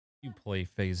You play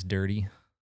FaZe dirty.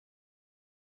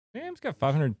 Damn, he's got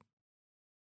 500.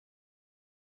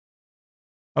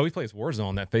 Oh, he plays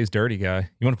Warzone, that FaZe dirty guy.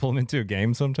 You want to pull him into a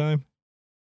game sometime?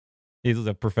 He's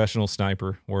a professional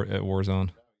sniper at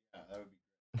Warzone.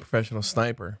 Professional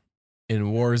sniper in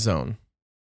Warzone.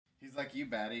 He's like you,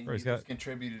 Batty. Bro, He's just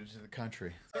contributed to the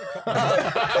country.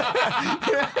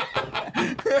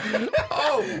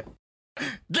 Oh,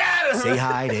 get him! Say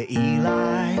hi to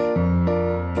Eli.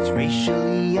 It's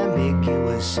racially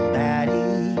ambiguous and batty.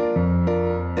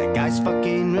 That guy's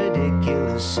fucking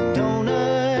ridiculous.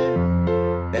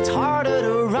 Donut. That's harder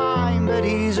to rhyme, but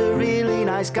he's a really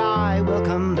nice guy.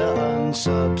 Welcome to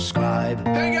Unsubscribe.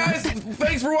 Hey guys,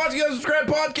 thanks for watching the Unsubscribe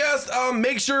podcast.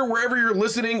 Make sure wherever you're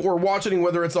listening or watching,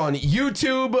 whether it's on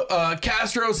YouTube,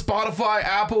 Castro, Spotify,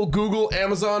 Apple, Google,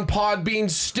 Amazon, Podbean,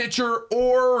 Stitcher,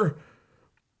 or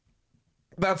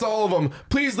that's all of them.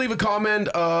 Please leave a comment,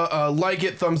 like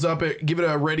it, thumbs up it, give it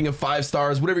a rating of 5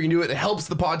 stars, whatever you can do. It helps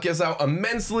the podcast out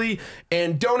immensely.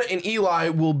 And Donut and Eli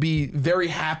will be very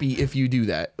happy if you do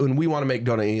that. And we want to make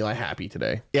Donut and Eli happy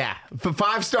today. Yeah, for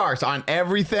 5 stars on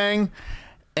everything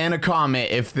and a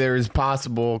comment if there is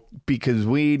possible, because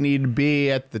we need to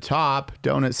be at the top.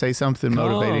 Donut, say something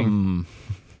motivating.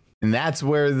 And that's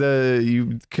where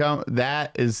Come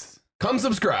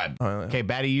subscribe. Okay,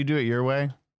 Batty, you do it your way.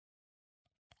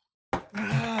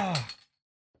 I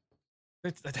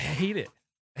hate it.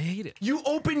 I hate it. You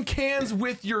open cans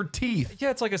with your teeth. Yeah,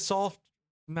 it's like a soft,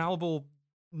 malleable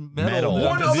metal.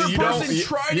 One other person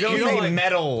tried it. You don't You say know, like,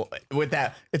 metal with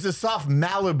that. It's a soft,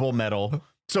 malleable metal,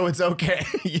 so it's okay.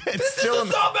 It's this still is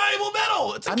a soft valuable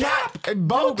metal. It's a cap.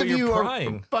 Both but of you're you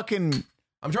prying. are fucking.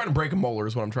 I'm trying to break a molar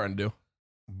is what I'm trying to do.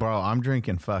 Bro, I'm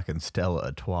drinking fucking Stella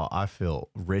Artois. I feel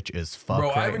rich as fuck. Bro,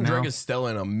 right I haven't now. drank a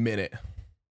Stella in a minute.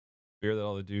 Beer that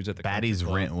all the dudes at the Batty's country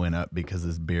club- rent went up because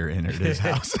his beer entered his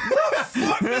house.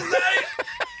 Fuck does that?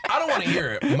 I don't want to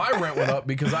hear it. My rent went up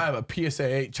because I have a PSA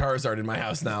 8 Charizard in my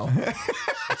house now.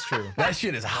 That's true. That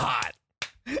shit is hot.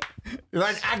 You're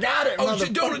like, I got it. Oh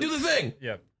shit, Donut, do the thing.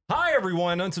 Yeah. Hi,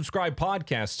 everyone. Unsubscribed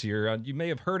podcast here. You may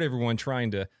have heard everyone trying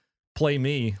to play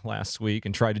me last week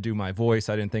and try to do my voice.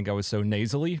 I didn't think I was so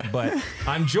nasally, but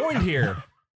I'm joined here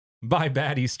by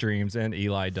Batty Streams and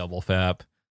Eli Double Fap.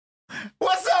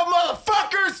 What's up,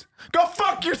 motherfuckers? Go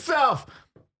fuck yourself.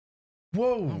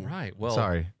 Whoa. All right. Well,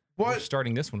 Sorry. we're What?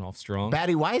 starting this one off strong.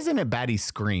 Batty, why isn't it Batty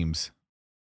Screams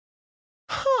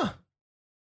Huh.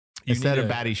 You instead need of a-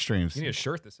 Batty Streams? You need a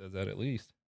shirt that says that at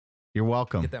least. You're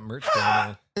welcome. Get that merch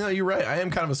going. No, you're right. I am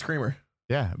kind of a screamer.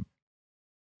 Yeah.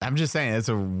 I'm just saying, it's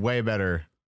a way better.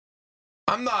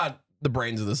 I'm not the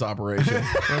brains of this operation.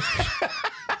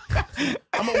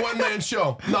 I'm a one-man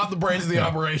show, not the brains of the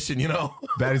operation, you know?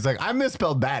 Batty's like, I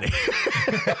misspelled Batty.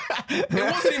 It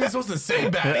wasn't even supposed to say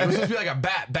bat. It was supposed to be like a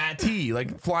batty,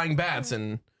 like flying bats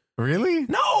and... Really?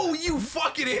 No, you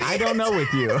fucking idiot. I don't know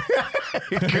with you.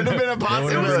 It could have been a It was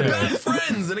possibility. bad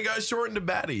friends, and it got shortened to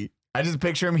Batty. I just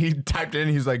picture him. He typed in.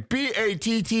 He's like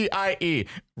BATTIE.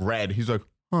 Red. He's like,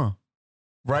 huh.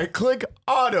 Right click.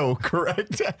 Auto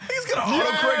correct. He's gonna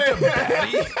autocorrect to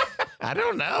Batty. I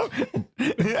don't know.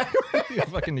 You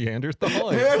fucking Neanderthal.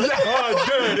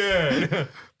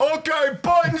 Okay,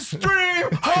 button stream.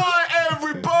 Hi,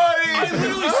 everybody.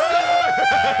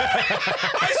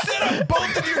 I set up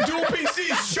both of your dual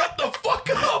PCs. Shut the fuck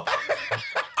up.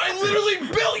 I literally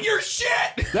built your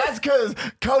shit. That's because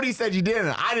Cody said you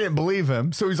didn't. I didn't believe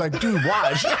him. So he's like, dude,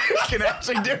 watch. I can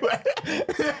actually do it.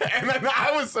 And then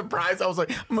I was surprised. I was like,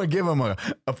 I'm going to give him a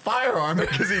firearm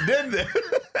because he did this.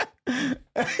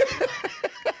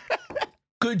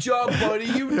 Good job, buddy.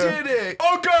 You did it.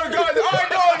 Okay, guys, I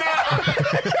know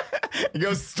now. He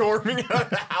goes storming out of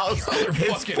the house,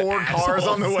 hits fucking 4 cars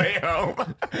on the way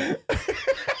home.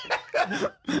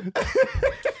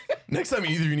 Next time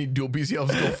either you need dual PC, I'll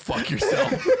just go fuck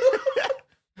yourself.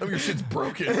 Oh, your shit's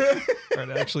broken.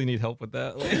 I actually need help with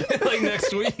that. Like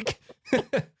next week.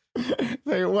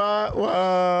 Like, what? Whoa.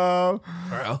 All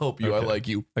right, I'll help you. Okay. I like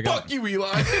you. I got Fuck you,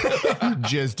 Eli.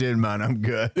 Just did mine. I'm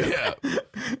good. Yeah.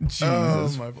 Jesus. Oh,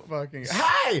 my fucking.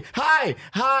 Hi.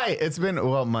 It's been,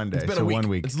 Monday. It's been so a week. 1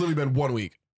 week. It's literally been 1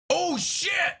 week. Oh,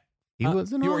 shit. He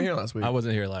wasn't You on? weren't here last week. I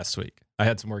wasn't here last week. I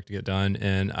had some work to get done,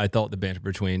 and I thought the banter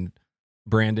between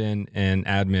Brandon and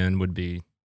admin would be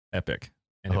epic,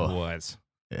 and it was.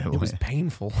 It was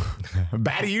painful.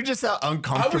 Batty, you just sound I was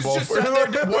uncomfortable. just sitting there.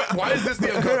 Why is this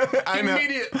the uncomfortable? I know.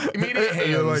 Immediate hands.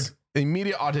 You're like-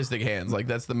 immediate autistic hands. Like,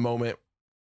 that's the moment.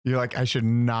 You're like, I should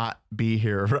not be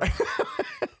here, right?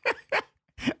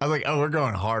 I was like, oh, we're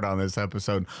going hard on this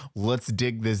episode. Let's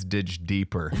dig this ditch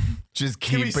deeper. Just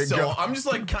keep it going. I'm just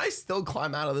like, can I still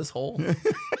climb out of this hole? Yeah,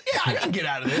 I can get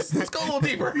out of this. Let's go a little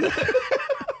deeper.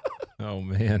 Oh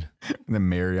man. The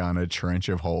Mariana Trench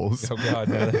of holes. Oh god.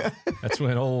 No, that's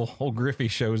when old Griffey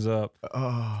shows up.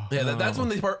 Oh, Yeah, that's when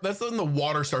that's when the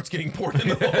water starts getting poured in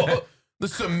the hole. The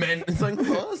cement. It's like,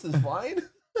 oh, this is fine.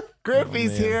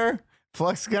 Griffey's man. here.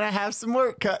 Fluck's gonna have some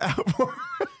work cut out for him.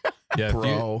 Yeah, if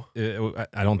Bro.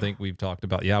 I don't think we've talked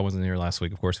about. Yeah, I wasn't here last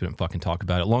week. Of course, we didn't fucking talk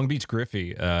about it. Long Beach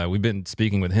Griffey. We've been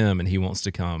speaking with him, and he wants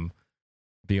to come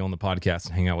be on the podcast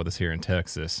and hang out with us here in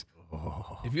Texas.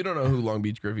 If you don't know who Long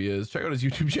Beach Griffey is, check out his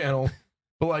YouTube channel.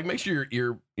 But like, make sure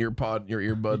your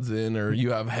earbuds in, or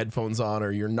you have headphones on,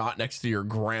 or you're not next to your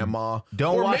grandma.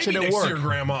 Don't or watch maybe it at next to work. your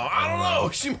grandma. I don't know.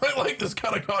 She might like this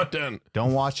kind of content.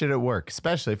 Don't watch it at work,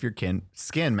 especially if your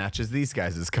skin matches these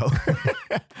guys' color.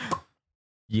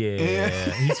 Yeah,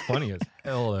 he's funny as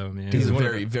hell, though, man. He's a one of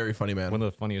very, very funny man. one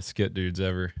of the funniest skit dudes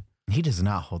ever. He does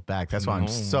not hold back. That's why I'm No.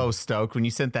 so stoked. When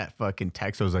you sent that fucking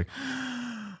text, I was like,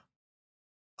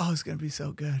 oh, it's going to be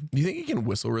so good. Do you think he can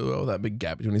whistle really well with that big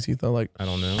gap between his teeth though? Like, I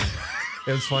don't know.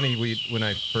 It was funny. When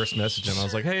I first messaged him, I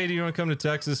was like, "Hey, do you want to come to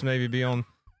Texas? Maybe be on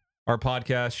our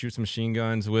podcast, shoot some machine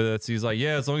guns with us." He's like,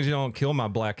 "Yeah, as long as you don't kill my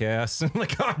black ass." I'm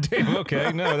like, "God damn,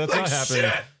 okay, no, that's like, not happening."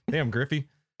 shit. Damn, Griffey.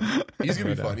 He's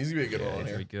gonna be But, fun. He's gonna be a good one on He's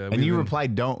here. gonna be good. And We've you been-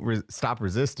 replied, don't stop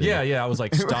resisting. Yeah. I was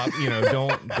like, "Stop,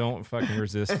 don't fucking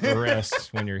resist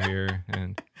arrest when you're here."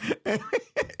 And It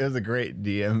was a great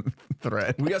DM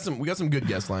thread. We got some good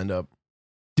guests lined up.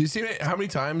 Do you see how many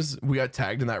times we got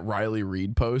tagged in that Riley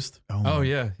Reed post? oh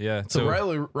yeah. So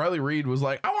Riley Reed was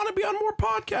like, "I want to be on more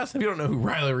podcasts." If you don't know who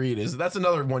Riley Reed is, that's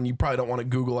another one you probably don't want to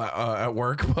Google at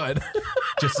work. But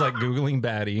just like Googling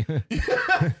Batty.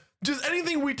 just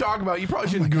anything we talk about, you probably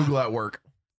shouldn't Google at work.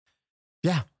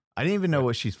 Yeah. I didn't even know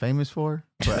what she's famous for,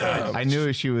 but I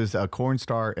knew she was a corn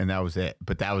star and that was it.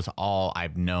 But that was all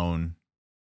I've known.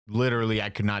 Literally, I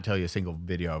could not tell you a single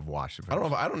video I've watched of her.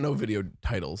 I don't know video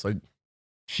titles. I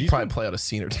She's probably play out a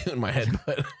scene or two in my head,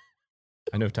 but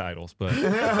I know titles, but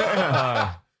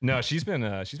no, she's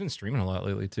been streaming a lot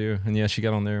lately too. And yeah, she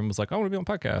got on there and was like, "I want to be on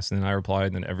podcast." And then I replied,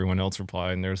 and then everyone else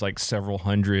replied, and there's like several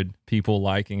hundred people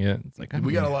liking it. It's like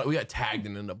we got tagged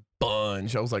in a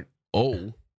bunch. I was like,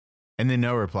 "Oh, And then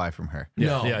no reply from her.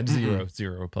 no. yeah,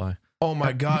 zero reply. Oh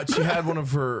my God." She had one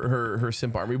of her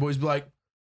Simp Army boys be like,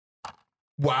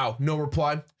 "Wow, no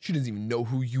reply. She doesn't even know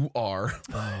who you are."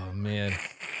 Oh man,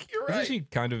 You're isn't right. she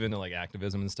kind of into like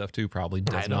activism and stuff too? Probably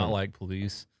does not don't. like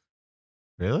police.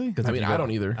 Really? 'Cause I if mean, you I go-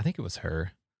 don't either. I think it was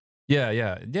her. Yeah.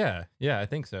 I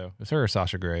think so. It was her or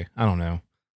Sasha Grey. I don't know.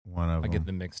 One of I them. get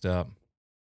them mixed up.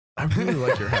 I really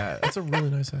like your hat. That's a really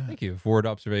nice hat. Thank you. Forward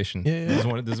observation. Yeah, yeah. This is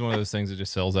one of those things that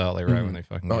just sells out like right when they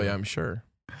fucking. Oh go. yeah, I'm sure.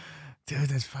 Dude,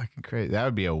 that's fucking crazy. That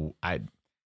would be We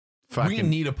fucking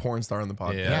need a porn star on the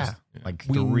podcast. Yeah. yeah, like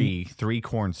We- three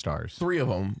corn stars. 3 of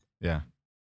them, Yeah.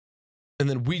 and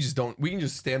then we can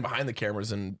just stand behind the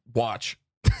cameras and watch.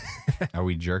 Are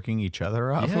we jerking each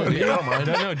other off? Yeah, dude, I don't mind.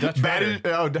 No, Dutch Batty-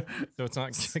 Rider. oh, So it's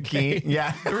not ski.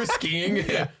 Yeah. We're skiing.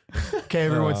 Yeah. Okay,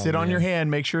 everyone, Oh, sit on man. your hand.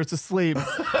 Make sure it's asleep.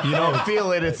 You don't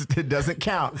feel it. It doesn't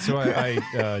count. So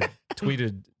I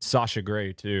tweeted Sasha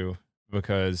Grey too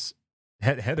because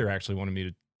Heather actually wanted me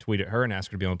to tweet at her and ask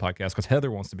her to be on the podcast because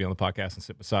Heather wants to be on the podcast and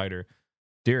sit beside her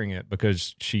during it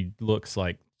because she looks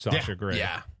like Sasha Grey.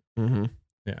 Yeah. Mm-hmm.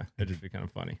 Yeah, it'd just be kind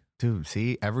of funny. Dude,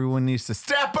 see, everyone needs to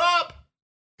step up.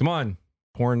 Come on,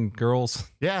 porn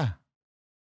girls. Yeah.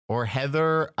 Or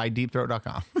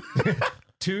HeatherIDeepthroat.com.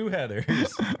 2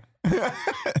 Heathers.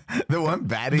 The one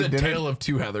Batty The did. tale of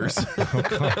 2 Heathers.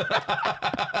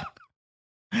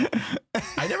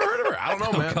 I never heard of her. I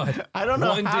don't know, man. God. I don't know.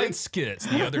 One how did skits,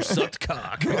 the other sucked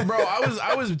cock. Bro,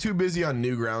 I was too busy on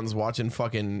Newgrounds watching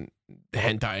fucking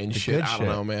hentai and shit. good I don't shit.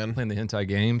 know, man. Playing the hentai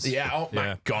games. Yeah. Oh my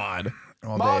Yeah. God.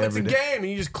 all Mom, day, it's a every day. game,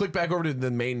 and you just click back over to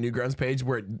the main Newgrounds page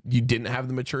where you didn't have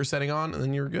the mature setting on, and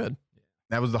then you're good.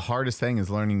 That was the hardest thing is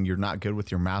learning you're not good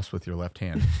with your mouse with your left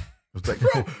hand. It was like,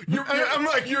 I'm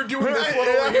like, you're doing this one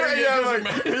over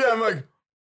here. I'm like,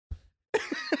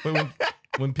 But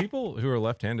when people who are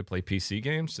left-handed play PC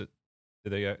games, do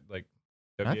they like?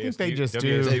 I think they WASD just WASD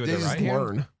do- with They their just right hand?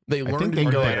 learn. They learn think to they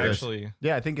do go Or like they that. this. actually.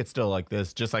 yeah, I think it's still like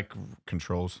this, just like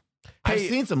controls. Hey, I've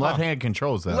seen some left-handed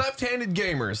controls though. Left-handed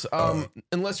gamers,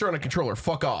 unless you're on a controller,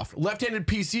 fuck off. Left-handed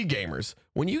PC gamers,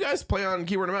 when you guys play on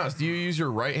keyboard and mouse, do you use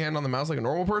your right hand on the mouse like a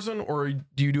normal person, or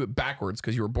do you do it backwards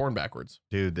because you were born backwards?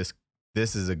 Dude, this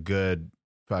is a good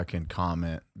fucking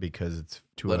comment because it's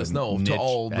to Let a us know niche, to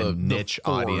all the niche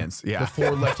four, audience. Yeah. the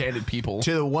 4 left-handed people.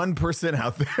 To the 1%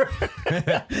 out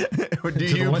there. Do the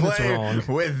you one that's play wrong.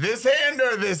 with this hand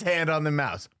or this hand on the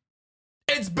mouse?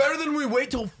 It's better than we wait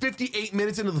till 58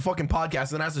 minutes into the fucking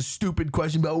podcast and ask a stupid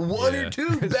question about 1 or 2.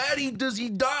 Baddie, does he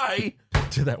die?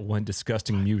 To that one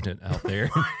disgusting mutant out there.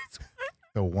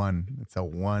 The one. It's a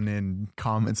 1 in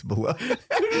comments below.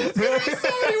 There's so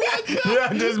many ones.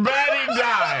 Yeah, does Baddie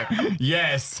die?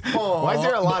 Yes. Why is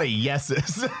there a lot of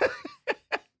yeses?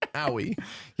 Owie.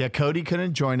 Yeah, Cody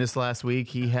couldn't join us last week.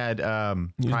 He had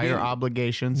prior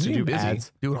obligations to do busy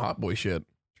ads. doing hot boy shit.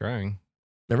 Trying.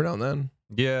 Every now and then.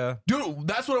 Yeah. Dude,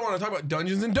 that's what I want to talk about.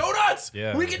 Dungeons and Donuts.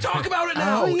 Yeah. We can talk about it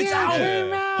now. It's out.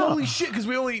 Yeah. Holy shit, because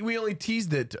we only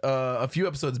teased it a few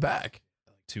episodes back.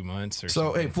 2 months or So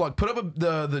something. hey, Flug, put up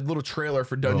the little trailer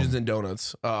for Dungeons and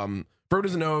Donuts. For who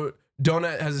doesn't know,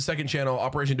 Donut has a second channel,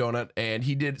 Operation Donut, and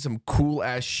he did some cool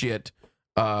ass shit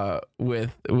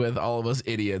with all of us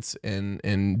idiots and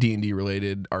D&D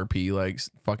related RP like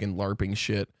fucking LARPing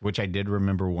shit. Which I did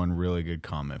remember one really good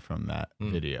comment from that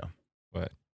video.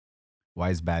 What? Why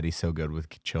is Baddie so good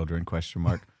with children? Question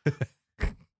mark.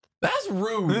 That's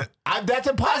rude. That's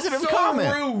a positive That's so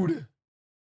comment. rude.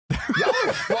 That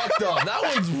was fucked up. That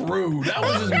one's rude. That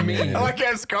was just mean. I like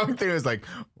I was going through. It was like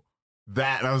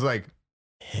that, and I was like,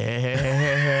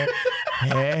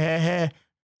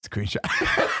 screenshot.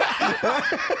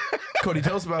 Cody,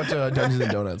 tell us about Dungeons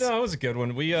and Donuts. No, it was a good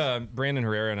one. We Brandon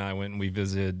Herrera and I went and we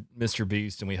visited Mr.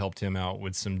 Beast and we helped him out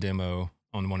with some demo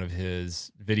on one of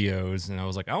his videos. And I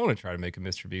was like, I want to try to make a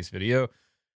Mr. Beast video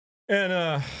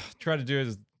and try to do it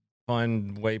as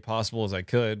fun way possible as I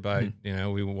could. By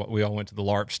we all went to the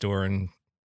LARP store and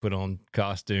put on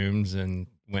costumes and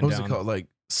went What was down. it called? Like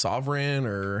Sovereign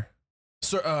or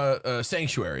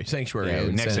Sanctuary? Sanctuary. Yeah,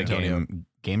 in next San to Antonio.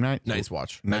 game night. Night's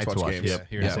Watch. Night's Watch, games. Yeah,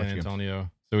 here in San Antonio.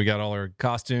 So we got all our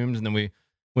costumes and then we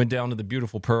went down to the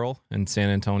beautiful Pearl in San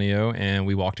Antonio and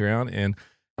we walked around and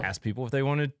asked people if they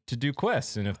wanted to do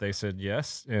quests. And if they said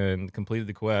yes and completed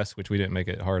the quest, which we didn't make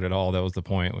it hard at all. That was the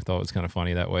point. We thought it was kind of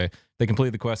funny that way. They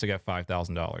completed the quest. They got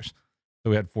 $5,000. So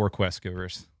we had 4 quest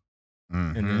givers.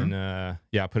 Mhm. And then,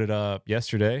 I put it up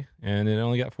yesterday and it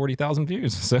only got 40,000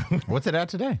 views. So What's it at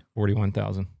today?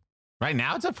 41,000. Right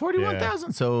now it's at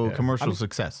 41,000. So Yeah. commercial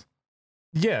success.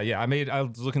 Yeah. I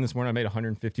was looking this morning. I made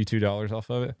 $152 off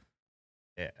of it.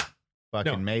 Yeah.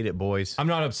 Fucking No. made it, boys. I'm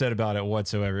not upset about it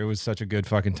whatsoever. It was such a good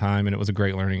fucking time and it was a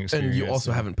great learning experience. And you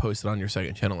also haven't posted on your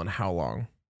second channel in how long?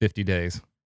 50 days.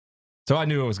 So I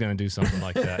knew I was going to do something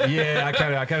like that. Yeah, I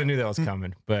kind of knew that was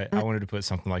coming, but I wanted to put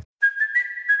something like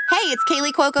Hey, it's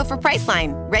Kaylee Cuoco for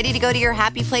Priceline. Ready to go to your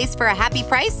happy place for a happy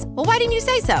price? Well, why didn't you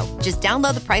say so? Just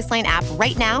download the Priceline app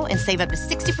right now and save up to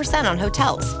 60% on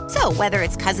hotels. So whether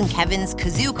it's Cousin Kevin's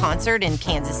Kazoo Concert in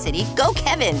Kansas City, go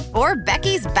Kevin, or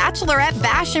Becky's Bachelorette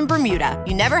Bash in Bermuda,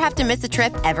 you never have to miss a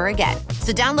trip ever again.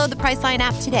 So download the Priceline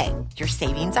app today. Your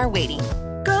savings are waiting.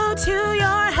 Go to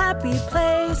your happy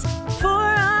place for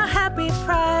a happy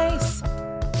price.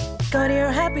 Go to your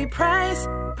happy price,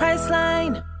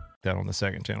 Priceline. that on the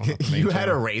second channel. not the main You had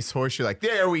a channel. racehorse. You're like,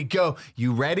 there we go.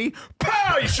 You ready?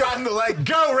 Pow! You shot in the leg.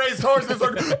 Go, racehorse. It's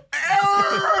like,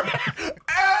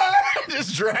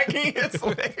 just dragging its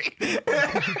leg.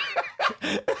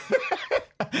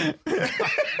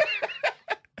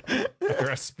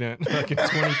 After I spent fucking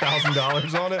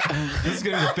 $20,000 on it. This is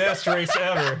going to be the best race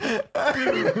ever.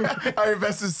 I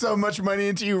invested so much money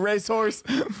into you, racehorse.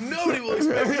 Nobody will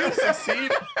expect you to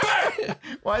succeed.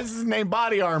 Why is his name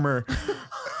Body Armor?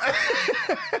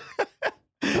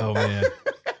 Oh, man.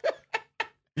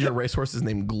 Your racehorse is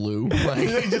named Glue. Like,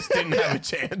 he just didn't have a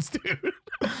chance, dude.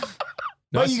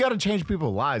 No, you got to change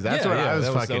people's lives. That's what I was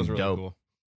that fucking that was really dope. cool.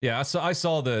 Yeah, I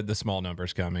saw the small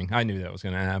numbers coming. I knew that was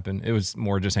going to happen. It was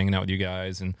more just hanging out with you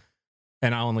guys, and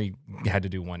I only had to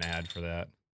do one ad for that.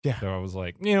 Yeah. So I was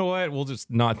like, you know what? We'll just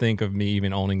not think of me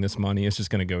even owning this money. It's just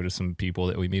going to go to some people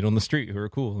that we meet on the street who are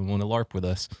cool and want to LARP with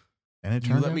us. And it You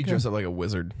turned let out me good. dress up like a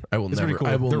wizard. I will It's never, pretty cool.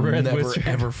 I will The Red never Wizard.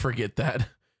 ever forget that.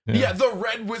 Yeah. Yeah, the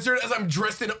Red Wizard as I'm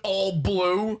dressed in all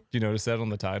blue. Do you notice that on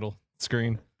the title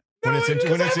screen? No, When it's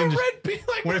because I have a in- red beard,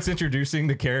 like, When it's introducing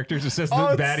the characters, it says Oh,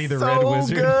 the it's baddie, the so Red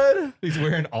Wizard. good. He's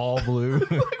wearing all blue.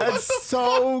 That's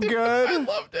so I good.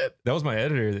 loved it. That was my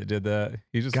editor that did that.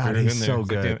 He just God, threw it in he's there. so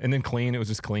It's like, good. yeah. And then clean. It was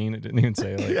just clean. It didn't even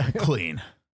say like Yeah, clean.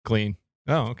 clean.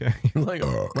 Oh, okay. Like,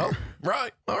 well,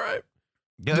 right, all right.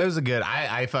 Yeah, that was a good.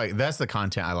 I feel like that's the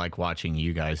content I like watching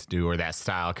you guys do, or that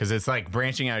style, because it's like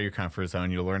branching out of your comfort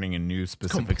zone. You're learning a new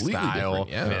specific Completely style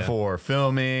different, yeah. for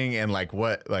filming, and like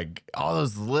all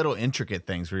those little intricate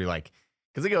things where you're like,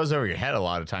 because it goes over your head a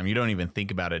lot of time. You don't even think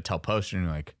about it till post, and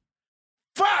you're like,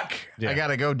 fuck, Yeah. I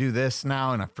gotta go do this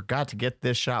now, and I forgot to get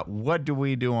this shot. What do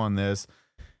we do on this?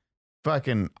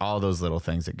 Fucking all those little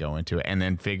things that go into it, and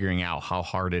then figuring out how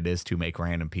hard it is to make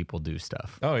random people do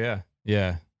stuff. Oh yeah.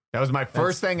 Yeah. That was my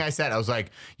first thing I said. I was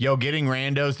like, yo, getting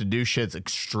randos to do shit's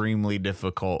extremely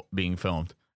difficult being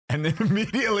filmed. And then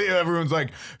immediately everyone's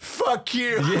like, fuck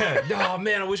you. Yeah. Oh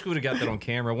man, I wish we would have got that on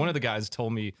camera. One of the guys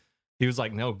told me, he was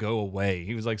like, no, go away.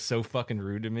 He was like so fucking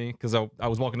rude to me because I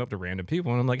was walking up to random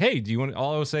people and I'm like, hey, do you want,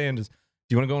 all I was saying is, do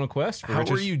you want to go on a quest? How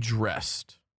were you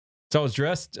dressed? So I was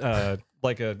dressed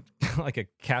like a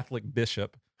Catholic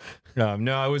bishop. No,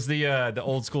 I was the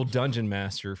old school dungeon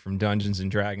master from Dungeons and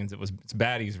Dragons. It's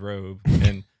Batty's robe,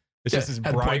 and it's just this Had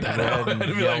to bright point that red out. and Had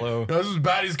to be yellow. Like, no, this is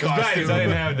Batty's It's costume. Batty's. I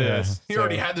didn't have this. He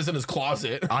already had this in his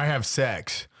closet. I have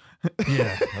sex.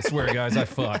 Yeah, I swear, guys, I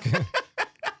fuck.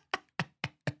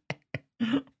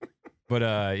 But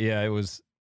yeah, it was.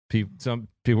 Some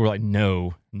people were like,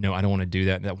 no, I don't want to do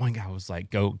that. And that one guy was like,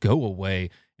 go away,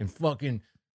 and fucking.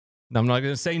 I'm not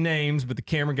gonna say names, but the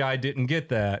camera guy didn't get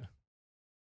that.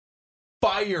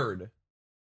 Fired.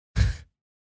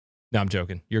 No, I'm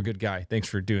joking. You're a good guy. Thanks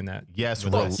for doing that. Yes,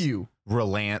 Fuck you.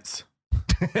 Relance.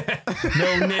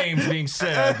 No names being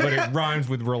said, but it rhymes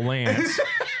with relance.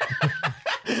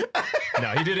 No,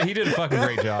 he did a fucking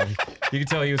great job. You can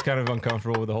tell he was kind of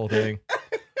uncomfortable with the whole thing.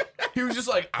 He was just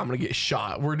like, I'm gonna get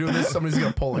shot. We're doing this. Somebody's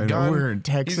gonna pull a And gun. we're in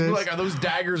Texas. He's like, are those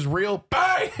daggers real?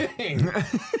 Bang!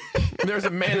 There's a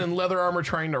man in leather armor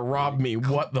trying to rob me.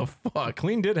 What the fuck?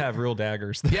 Clean did have real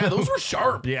daggers. Yeah, those were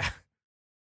sharp. Yeah.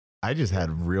 I just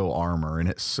had real armor and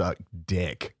it sucked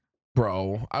dick.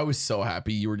 Bro, I was so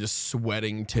happy you were just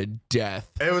sweating to death.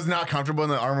 It was not comfortable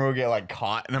and the armor would get like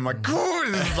caught and I'm like, cool.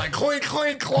 This is like clink,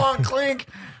 clink, clonk, clink.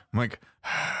 I'm like,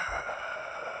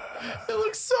 It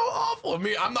looks so awful. I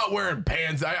mean, I'm not wearing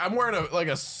pants. I'm wearing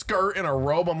a skirt and a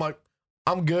robe. I'm like,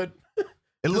 I'm good. it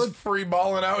Just looked, free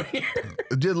balling out here.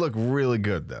 it did look really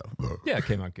good though. Yeah, it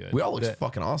came out good. We all look The-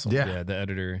 fucking awesome. Yeah. Yeah, the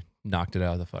editor knocked it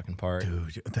out of the fucking park.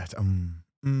 Dude, that's,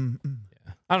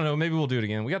 I don't know. Maybe we'll do it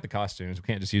again. We got the costumes. We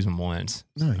can't just use them once.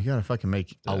 No, you gotta fucking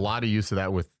make a Yeah. lot of use of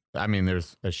that with, I mean,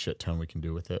 there's a shit ton we can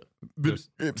do with it.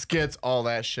 Skits, all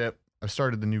that shit. I've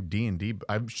started the new D&D.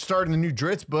 I've started the new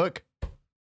Dritz book.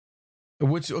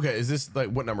 Which, okay, is this like,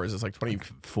 what number is this? Like 20,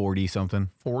 40 something.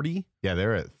 40? Yeah,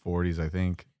 they're at 40s, I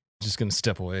think. Just gonna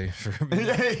step away for a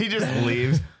minute. He just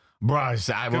leaves. Bro,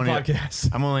 Good I'm podcast.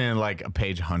 only in like a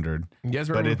page 100. You guys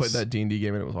But remember we played it's- that D&D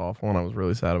game and it was awful and I was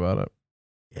really sad about it.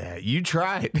 Yeah, you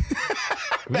tried.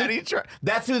 Batty tried.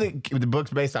 That's who the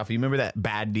book's based off. You remember that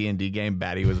bad D&D game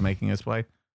Batty was making us play?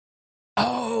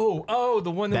 Oh,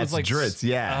 the one that That's was like Dritz,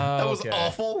 yeah. That was okay.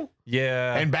 awful.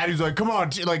 Yeah, And Batty's like, come on,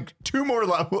 like 2 more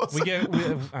levels. we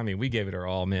gave it our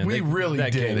all, man. We really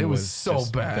that did. game It was so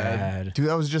just bad. Dude,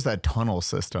 that was just a tunnel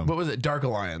system. What was it? Dark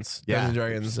Alliance. Yeah. Dungeons and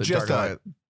Dragons. Just Dark Alliance.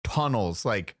 tunnels,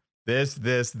 like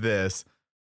this.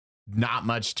 Not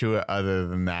much to it other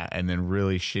than that. And then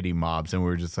really shitty mobs. And we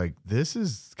were just like, this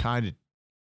is kind of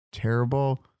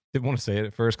terrible. Didn't want to say it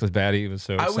at first because Batty was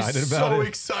so I excited was about so it.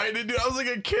 excited, dude. I was like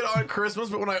a kid on Christmas,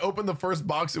 but when I opened the first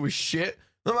box, it was shit.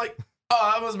 And I'm like,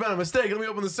 oh, that must have been a mistake. Let me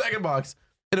open the second box.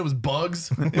 And it was bugs,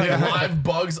 like live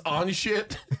bugs on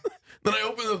shit. Then I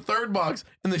opened the third box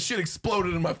and the shit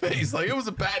exploded in my face. Like, it was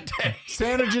a bad day.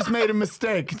 Santa just made a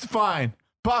mistake. It's fine.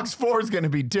 Box 4 is going to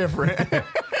be different.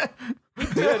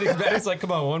 Yeah, Batty's like,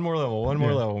 come on, one more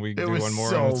level. We can It do was one more.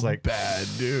 so and it's like, bad,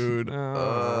 dude.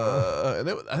 Uh.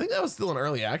 I think that was still in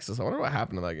early access. I wonder what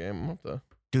happened to that game. I'll have to-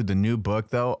 Dude, the new book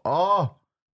though. Oh,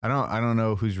 I don't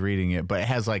know who's reading it, but it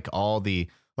has like all the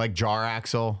like Jar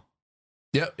Axle.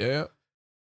 Yep, yeah.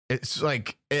 It's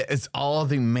like it's all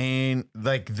the main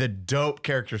like the dope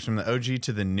characters from the OG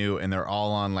to the new, and they're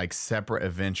all on like separate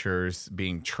adventures,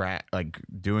 being tracked, like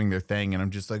doing their thing. And I'm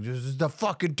just like, this is the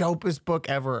fucking dopest book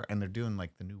ever. And they're doing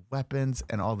like the new weapons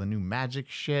and all the new magic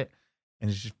shit, and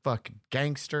it's just fucking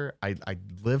gangster. I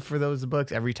live for those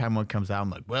books. Every time one comes out, I'm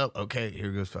like, well, okay,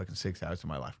 here goes fucking 6 hours of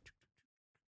my life.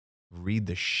 Read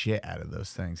the shit out of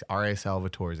those things. R.A.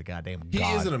 Salvatore is a goddamn He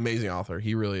god. is an amazing author.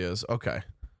 He really is. Okay.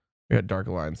 We got Dark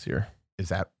Alliance here. Is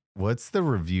that what's the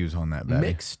reviews on that? Batty?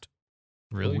 Mixed.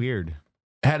 really? Weird.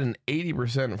 Had an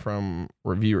 80% from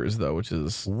reviewers, though, which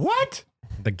is. What?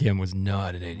 The game was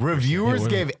not at 80%. Reviewers It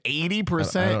gave was-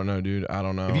 80%. I don't know, dude. I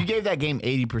don't know. If you gave that game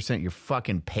 80%, you're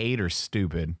fucking paid or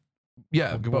stupid.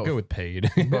 yeah, We'll go with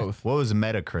paid. both. What was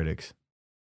Metacritics?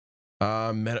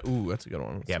 Ooh, that's a good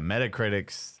one. Yeah,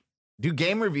 Metacritics. Do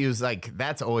game reviews, like,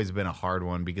 that's always been a hard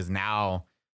one because now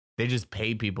they just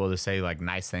pay people to say, like,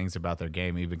 nice things about their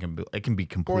game. It can be Or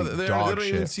complete they dog don't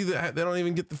even shit. see that. They don't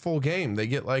even get the full game. They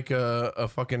get like a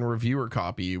fucking reviewer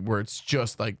copy where it's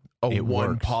just like It one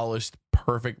works. polished,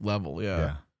 perfect level.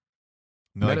 Yeah.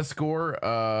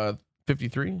 Metascore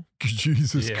 53.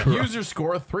 Jesus Yeah. User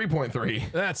score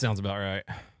 3.3. That sounds about right.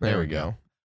 There we go.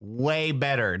 Way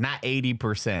better. Not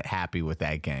 80% happy with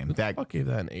that game. That I gave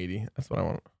that an 80. That's what I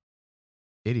want.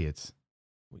 idiots.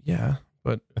 Yeah,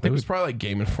 but I think it was probably like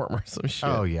Game Informer or some shit.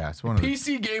 Oh yeah, it's one of the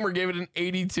PC Gamer gave it an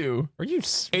 82. Are you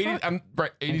 80. I'm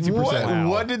right. 82%.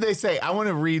 What did they say? I want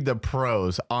to read the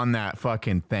pros on that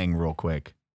fucking thing real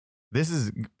quick.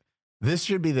 This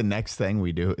should be the next thing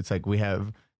we do. It's like we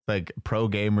have like pro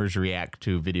gamers react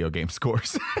to video game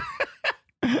scores.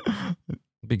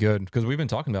 Be good because we've been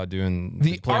talking about doing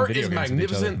The playing art video is games with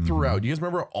each other. magnificent throughout. Do you guys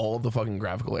remember all of the fucking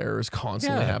graphical errors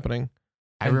constantly Yeah. happening?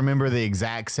 I remember the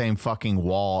exact same fucking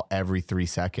wall every 3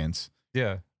 seconds.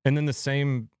 Yeah, and then the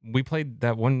same. We played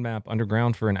that one map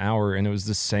underground for an hour, and it was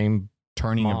the same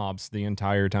Turning a- mobs the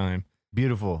entire time.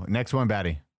 beautiful. Next one,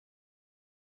 Batty.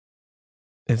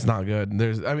 It's not good.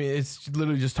 It's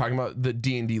literally just talking about the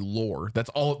D&D lore. That's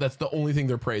all. That's the only thing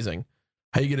they're praising.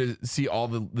 How you get to see all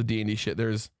the D&D shit.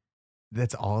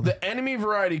 That's all. The enemy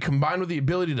variety combined with the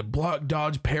ability to block,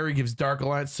 dodge, parry gives Dark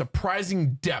Alliance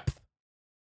surprising depth.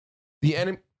 The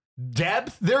enemy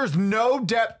depth. There's no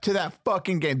depth to that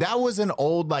fucking game. That was an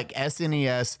old like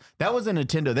SNES. That was a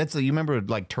Nintendo. You remember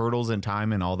like Turtles in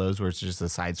Time and all those where it's just a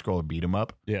side scroller beat 'em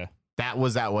up. Yeah,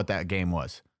 What that game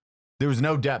was. There was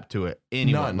no depth to it.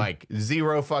 Anyone None. like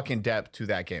zero fucking depth to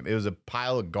that game. It was a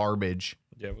pile of garbage.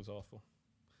 yeah, it was awful.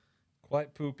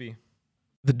 Quite poopy.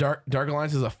 The Dark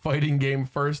Alliance is a fighting game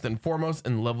first and foremost,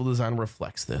 and level design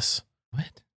reflects this.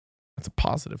 What? That's a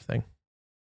positive thing.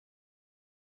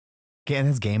 Again,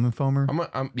 that's Game Informer.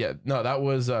 That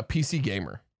was PC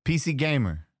Gamer. PC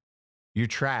Gamer. You're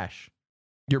trash.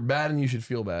 You're bad and you should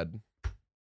feel bad.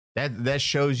 That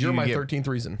shows you You're my get, 13th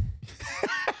reason.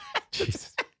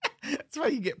 Jesus. That's why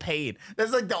you get paid.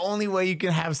 That's like the only way you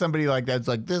can have somebody like that. It's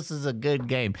like, this is a good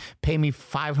game. Pay me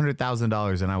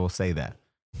 $500,000 and I will say that.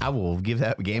 I will give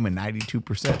that game a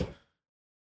 92%. All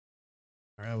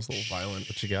right, I was a little violent.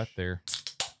 What you got there?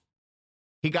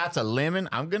 He got a lemon.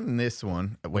 I'm getting this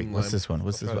one. Wait, what's Lime. this one?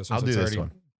 What's this try one? this I'll one do since this I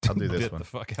one. I'll do this Get one. the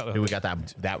fuck out of Dude, we it. got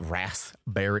that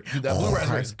raspberry. Dude, that blue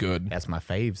raspberry is good. That's my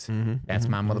faves. Mhm, That's mhm,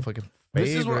 my mhm. motherfucking This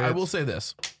is what I favorites. will say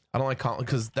this. I don't like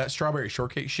because that strawberry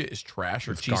shortcake shit is trash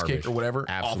or It's cheesecake garbage. or whatever.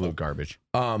 Absolute Awful. garbage.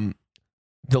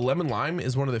 The lemon lime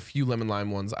is one of the few lemon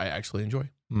lime ones I actually enjoy.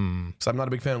 Because I'm not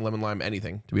a big fan of lemon lime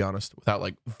anything, to be honest, without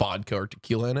like vodka or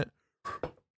tequila in it.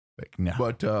 Like, no.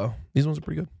 But these ones are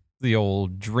pretty good. The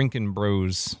old drinking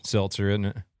bros seltzer, isn't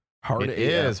it? Hard It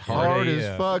is AF. hard as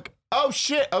AF. fuck. Oh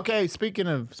shit. Okay, speaking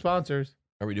of sponsors.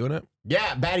 Are we doing it?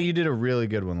 Yeah, Batty, you did a really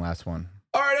good one last one.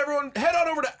 All right, everyone, head on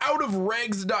over to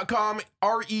outofregs.com,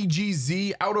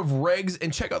 REGZ, Out of Regs,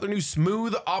 and check out their new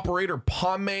Smooth Operator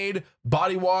pomade,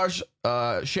 body wash,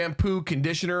 shampoo,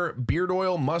 conditioner, beard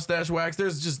oil, mustache wax.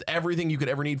 There's just everything you could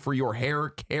ever need for your hair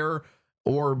care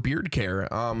or beard care.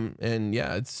 And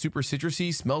yeah, it's super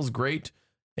citrusy, smells great,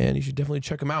 and you should definitely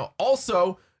check them out.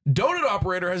 Also, Donut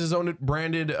Operator has his own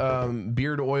branded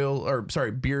beard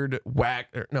wax.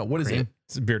 What is it?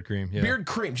 It's a beard cream. Yeah. Beard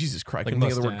cream. Jesus Christ. I Like couldn't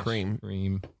think of the word mustache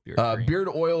cream. Beard cream. Beard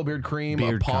oil, beard cream,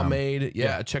 Beard cum. pomade.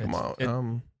 Yeah, Yeah, check them out.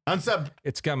 Unsub.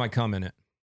 It's got my cum in it.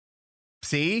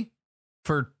 See?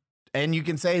 And you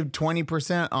can save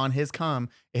 20% on his cum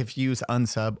if you use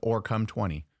unsub or cum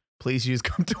 20. Please use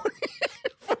cum 20.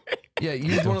 Yeah,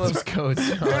 use one of those codes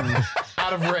on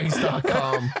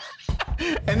outofregs.com.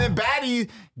 And then Batty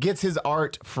gets his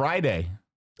art Friday.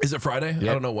 Is it Friday? Yep. I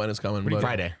don't know when it's coming. But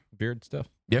Friday. Beard stuff.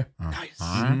 Yeah. Nice.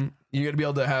 You're going to be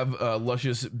able to have a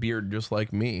luscious beard just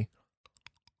like me.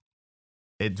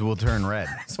 It will turn red.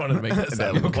 Just wanted to make that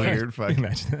sound That clear. weird fucking.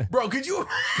 Imagine that. Bro, could you?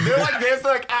 They're like this,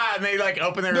 and they like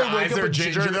open their They'll wake eyes, up they're a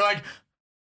ginger, ginger. they're like,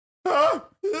 huh?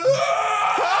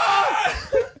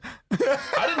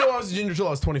 I didn't know I was a ginger till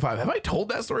I was 25. Have I told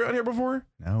that story on here before?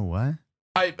 No, what?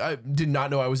 I did not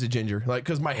know I was a ginger, like,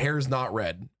 because my hair is not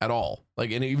red at all.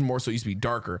 Like, and even more so, it used to be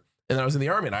darker. And then I was in the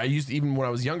army, and even when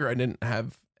I was younger, I didn't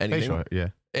have anything. Facial, yeah.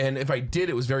 And if I did,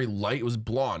 it was very light. It was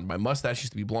blonde. My mustache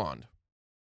used to be blonde.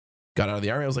 Got out of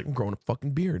the army, I was like, I'm growing a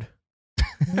fucking beard.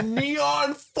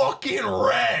 Neon fucking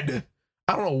red.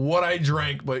 I don't know what I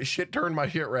drank, but shit turned my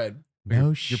shit red.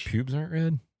 No Your pubes aren't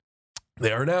red?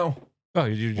 They are now. Oh,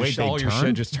 you just Wait, they all your shit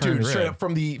turned? just turned Dude, straight red. up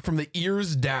from the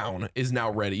ears down is now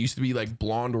red. It used to be like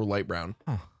blonde or light brown.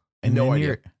 And no then idea.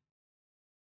 you're-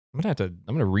 I'm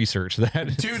gonna research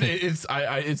that. Dude,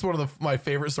 it's one of my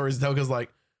favorite stories to tell because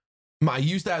like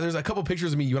there's a couple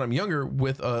pictures of me when I'm younger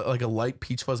with like a light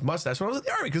peach fuzz mustache when I was in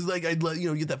the army because like I'd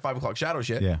get that 5 o'clock shadow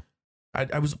shit. Yeah.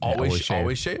 I was always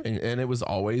shaving, and it was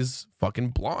always fucking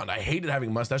blonde. I hated having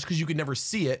a mustache because you could never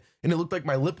see it, and it looked like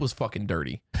my lip was fucking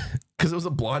dirty because it was a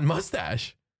blonde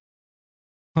mustache.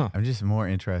 I'm just more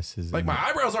interested. Like, my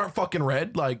eyebrows aren't fucking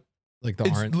red. Like Like the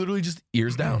it's Army, literally just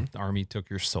ears down. the Army took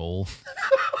your soul.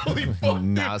 Holy fuck, dude.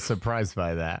 Not surprised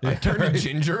by that. I turned to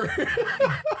ginger.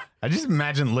 I just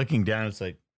imagine looking down. It's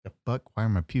like, the fuck? Why are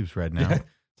my pubes red now?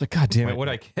 It's like, God damn it,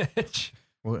 what'd I catch?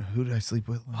 Who did I sleep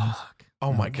with? last? Fuck.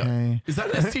 Oh my god. Okay. Is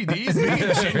that an STD? Is being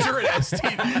a ginger an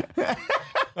STD?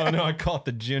 Oh no, I caught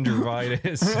the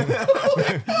gingivitis.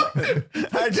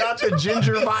 I got the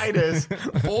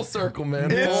gingivitis. Full circle,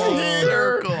 man. It's Full here.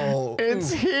 circle.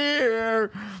 It's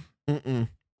here. Mm-mm.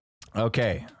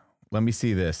 Okay, let me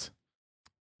see this.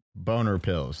 Boner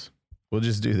pills. We'll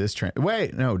just do this trend.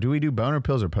 Wait, no. Do we do boner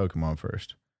pills or Pokemon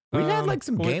first? We had like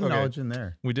some game knowledge in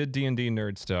there. We did D&D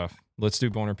nerd stuff. Let's do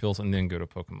boner pills and then go to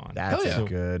Pokemon. That's Hell yeah. a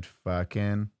good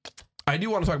fucking. I do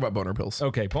want to talk about boner pills.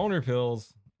 Okay, boner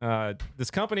pills. This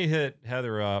company hit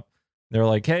Heather up. They're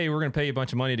like, hey, we're going to pay you a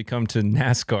bunch of money to come to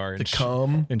NASCAR. To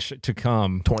come To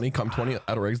come 20, come 20 at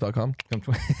Regs.com.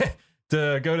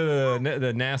 to go to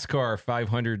the NASCAR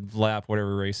 500 lap,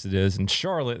 whatever race it is, in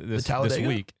Charlotte this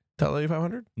week. Talladega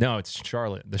 500? No, it's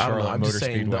Charlotte. The I don't Charlotte know. I'm Motor just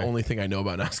saying Speedway. the only thing I know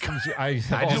about NASCAR. I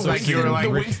just also like you were seen like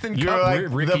the Rick- Winston You're Cup. like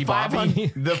Ricky the Bobby.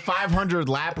 500, the 500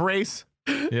 lap race.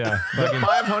 Yeah, The fucking-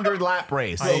 500 lap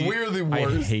race. Bro, we're the I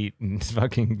worst. hate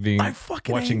fucking being I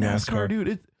fucking watching hate NASCAR.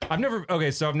 dude. I've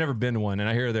never been to one, and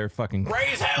I hear they're fucking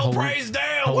Praise hell, praise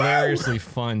down. hilariously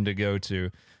fun to go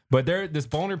to. But this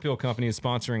boner pill company is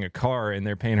sponsoring a car, and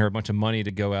they're paying her a bunch of money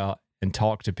to go out and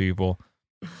talk to people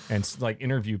and like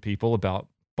interview people about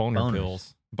boner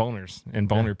pills, boners and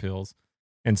boner pills.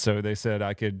 And so they said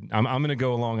I'm going to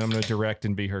go along. I'm going to direct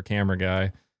and be her camera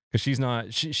guy because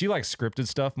she likes scripted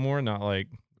stuff more, not like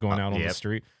going out on the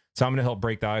street. So I'm going to help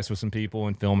break the ice with some people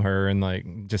and film her and like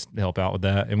just help out with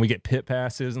that. And we get pit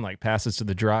passes and like passes to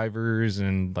the drivers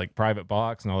and like private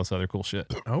box and all this other cool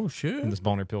shit. Oh, shit. In this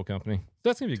boner pill company. So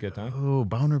that's going to be a good time. Oh,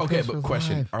 boner pills. Okay, for but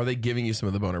question. life. Are they giving you some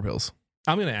of the boner pills?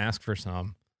 I'm going to ask for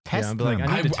some. Test I'll be like, them.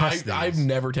 I need to test these. I've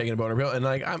never taken a boner pill, and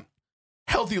like I'm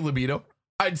healthy libido.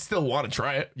 I'd still want to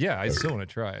try it. Yeah, I still want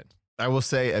to try it. I will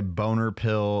say a boner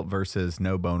pill versus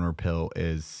no boner pill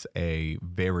is a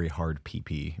very hard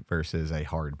PP versus a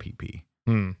hard PP.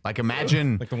 Like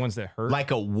imagine Like the ones that hurt.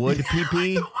 like a wood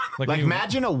PP. like when you-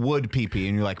 imagine a wood PP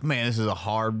and you're like, man, this is a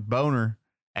hard boner.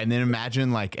 And then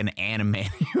imagine like an anime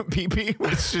PP,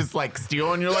 which is just like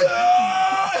steel, and you're like,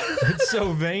 it's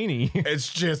so veiny.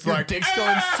 it's just Your like dick's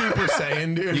going Super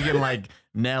Saiyan, dude. you can like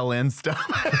nail in stuff.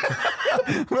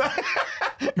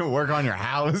 Work on your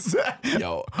house.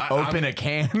 Yo, Open a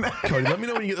can. Cody, let me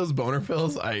know when you get those boner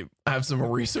pills. I have some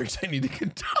research I need to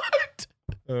conduct.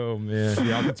 Oh man,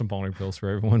 yeah, I'll get some boner pills for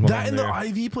everyone. While That I'm and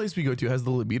there. the IV place we go to has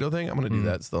the libido thing. I'm gonna do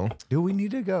that still. Do we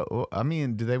need to go? I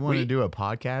mean, do they want to do a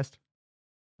podcast?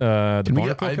 The Can we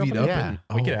boner get pill IV'd company? up? Yeah. And,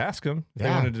 We could oh, ask them if they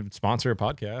Yeah. wanted to sponsor a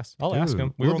podcast. I'll ask Dude,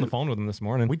 them. We were we'll on the do- phone with them this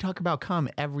morning. We talk about cum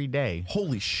every day.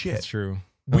 holy That's shit. true.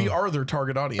 We Oh, are their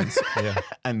target audience. Yeah.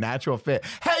 A natural fit.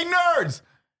 Hey, nerds!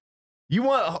 You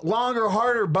want longer,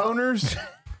 harder boners?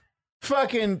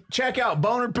 Fucking check out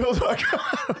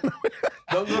bonerpill.com.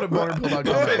 Don't go to bonerpill.com.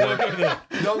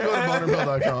 Don't go to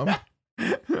bonerpill.com.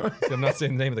 So I'm not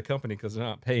saying the name of the company because they're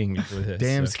not paying me for this.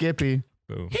 Damn, so, Skippy.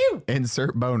 boom.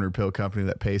 Insert boner pill company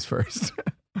that pays first.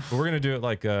 But we're gonna do it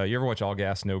like you ever watch All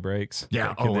Gas No Breaks?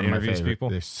 Like, one the of my interviews favorite. people.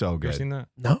 They're so You ever good. seen that?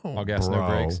 No. All Gas No bro.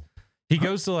 Breaks. He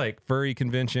goes to like furry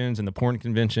conventions and the porn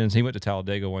conventions. He went to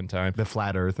Talladega one time, The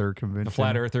Flat Earther convention. the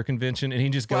Flat Earther convention, and he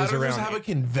just Flat goes Earthers around. have a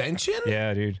convention?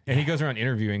 Yeah, dude. And he goes around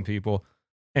interviewing people,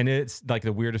 and it's like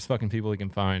the weirdest fucking people he can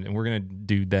find. And we're gonna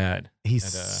do that. He's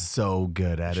at, so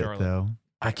good at Charlotte. it, though.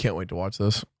 I can't wait to watch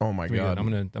this. Oh my God.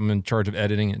 I'm in charge of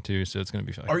editing it too, so it's gonna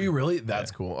be fun. Are you really?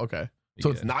 That's cool. Okay.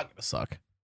 So it's not gonna suck.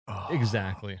 Oh,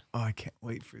 exactly? Oh, I can't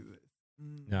wait for this.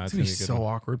 No, It's it's gonna be gonna be a good so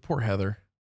one. awkward. Poor Heather.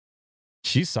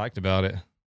 She's psyched about it.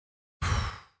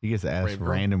 He gets to ask Brave girl.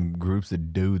 random groups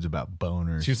of dudes about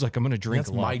boners. She was like, "I'm gonna drink That's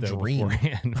a lot my though, dream.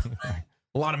 beforehand."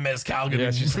 A lot of mezcal gonna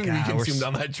Yeah, be she's like, "Ah, we're consumed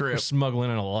on that We're trip.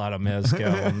 smuggling in a lot of mezcal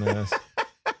on this.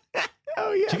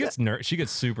 Oh yeah. She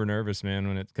gets super nervous, man,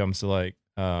 when it comes to like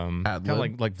kind of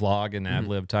Ad-lib. like vlog and ad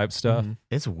lib type stuff. Mhm.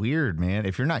 It's weird, man.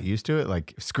 If you're not used to it,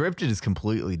 like scripted is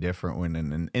completely different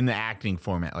when in the acting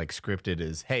format. Like scripted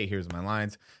is, hey, here's my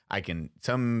lines.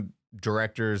 Some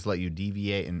directors let you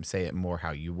deviate and say it more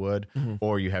how you would, Mhm.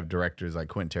 or you have directors like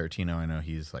Quentin Tarantino. I know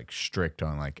he's like strict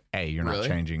on like, hey, you're not Really?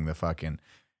 changing the fucking.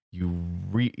 You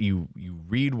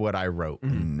read what I wrote,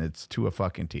 Mhm. and it's to a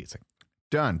fucking T. It's like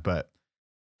done, but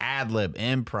ad lib,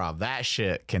 improv, that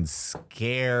shit can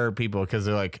scare people because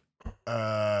they're like,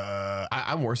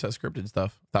 I'm worse at scripted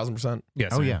stuff. 1,000%.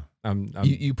 Yes. oh yeah,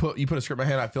 You put a script in my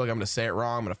head. I feel like I'm gonna say it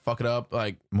wrong. I'm gonna fuck it up.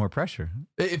 Like more pressure.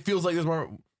 it feels like there's more.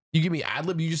 You give me ad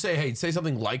lib. You just say, hey, say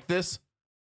something like this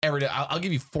every day. I'll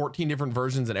give you 14 different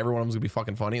versions, and every one of them's gonna be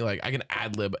fucking funny. Like I can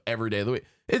ad lib every day of the week.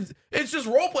 It's just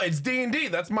role play. It's D&D.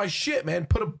 That's my shit, man.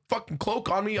 Put a fucking cloak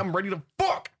on me. I'm ready to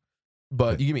fuck.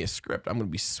 But you give me a script, I'm gonna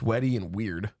be sweaty and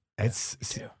weird. It's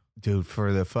dude,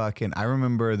 for the fucking, I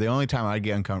remember the only time I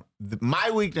get uncomfortable,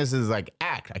 my weakness is like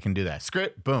act. I can do that.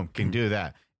 Script, boom, can do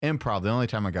that. Improv, the only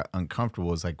time I got uncomfortable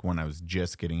was like when I was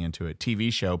just getting into it.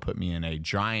 TV show put me in a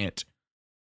giant,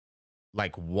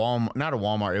 like Walmart, not a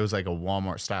Walmart, it was like a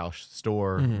Walmart style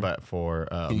store, but for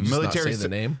Can you just not say the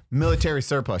name? military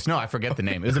surplus. No, I forget the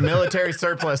name. It was a military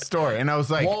surplus store. And I was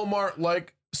like, Walmart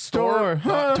like store,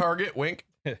 not Target. Wink.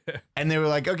 and they were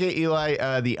like, okay,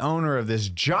 Eli, the owner of this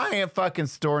giant fucking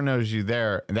store knows you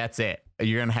there. And that's it.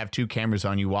 You're going to have 2 cameras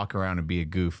on you, walk around and be a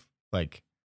goof. Like,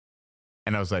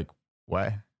 and I was like,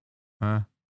 what? Huh? I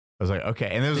was like, okay.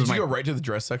 And this Did was you my, go right to the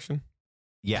dress section?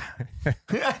 yeah.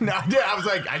 No, I did. I was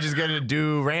like, I just got to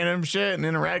do random shit and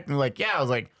interact. And like, yeah, I was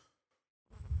like,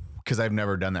 because I've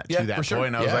never done that Yeah, to that for point. sure.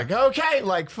 And I was Yeah. like, okay,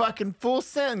 like fucking full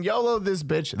send, YOLO this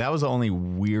bitch. That was the only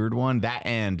weird one. That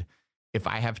and if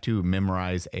I have to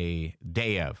memorize a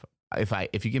day of,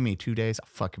 if you give me 2 days, I'll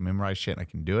fucking memorize shit and I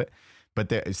can do it. But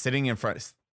they're sitting in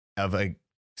front of a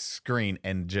screen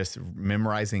and just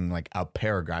memorizing like a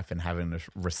paragraph and having to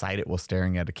recite it while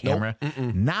staring at a camera.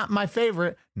 Not my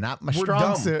favorite, not my We're strong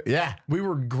dumb. suit. Yeah. We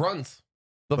were grunts.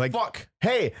 The Like- fuck?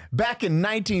 Hey, back in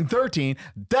 1913,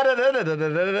 da da da da da da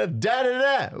da da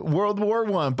da da, World War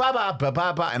I, ba ba ba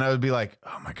ba ba, and I would be like,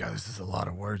 oh my god, this is a lot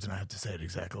of words, and I have to say it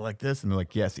exactly like this, and they're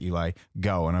like, yes, Eli,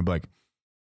 go, and I'm like,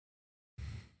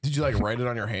 Did you like write it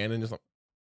on your hand and just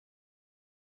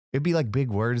it'd be like big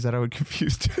words that I would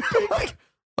confuse too.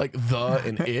 like the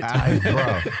and it?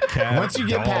 Bro, once you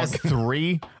get past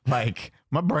 3, like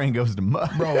my brain goes to mud,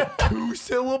 Bro, 2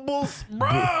 syllables,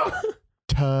 bro.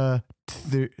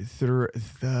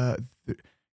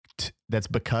 That's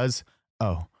because.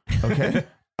 Oh, okay.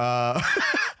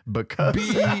 Because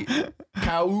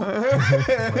Cow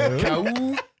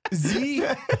Z.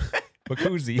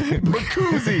 Bakoozie.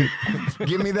 Bakoozie.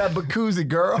 Give me that Bakoozie,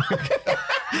 girl.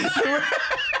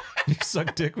 You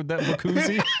suck dick with that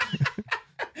Bakoozie?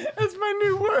 That's my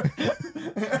new word.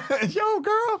 Yo,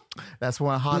 girl. That's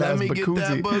one hot Let ass me Bakoozie.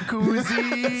 get that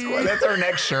Bakoozie. That's our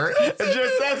next shirt. It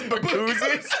just says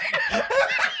Bakoozie.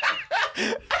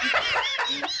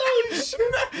 Holy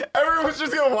shit. Everyone's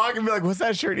just gonna walk and be like, what's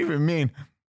that shirt even mean?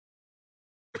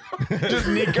 Just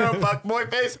Nico fuckboy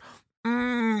face.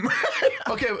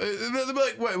 Okay, they'll be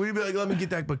like, what? We'd be like, let me get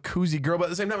that Bakoozie, girl. But at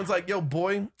the same time, it's like, yo,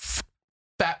 boy,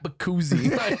 fat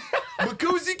Bakoozie. Like,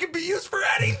 Bakoozie can be used for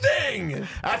anything.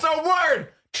 That's a word.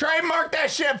 Trademark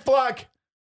that shit, Fluck.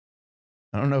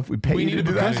 I don't know if we pay We you need a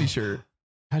to do Bakoozie that. shirt.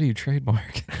 How do you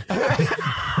trademark?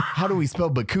 How do we spell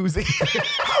Bakoozie?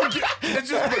 It's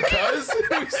just because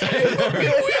we say it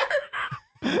fucking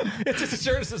weird. It's just a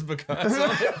shirt that says because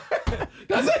on it.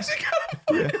 That's actually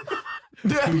kind of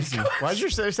funny. Why'd your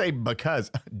shirt say because?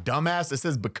 Dumbass, it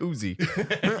says Bakoozie.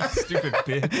 Stupid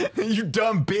bitch. You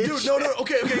dumb bitch. Dude, no.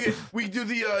 Okay. We do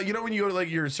the, you know, when you go to like,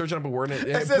 you're searching up a word and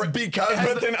It says because,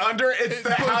 has but then under it's the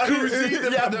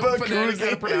Bakoozie. Yeah, the phonetic how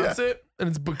to Bakoozie. pronounce it, and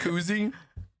it's Bakoozie.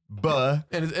 Ba.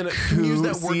 And can you use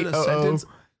that word in a sentence?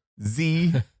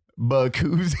 Z.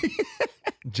 Bakoozie.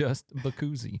 Just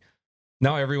Bakoozie.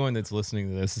 Now everyone that's listening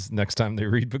to this is next time they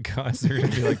read because they're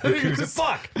gonna be like Bakoozie.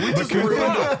 Fuck. We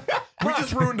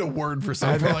just ruined a word for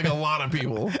like a lot of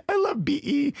people. I love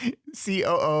BECOOZEE.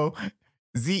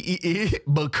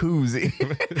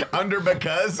 Bakoozie. Under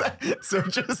because. So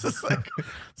just it's like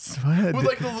With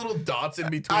like the little dots in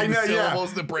between I know, the yeah.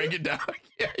 syllables to break it down.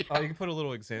 Yeah. Oh, you can put a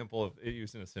little example of it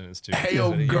used in a sentence too. Hey,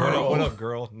 yo, girl. What up,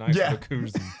 girl? Nice Yeah.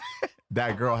 Bakoozie.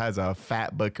 that girl has a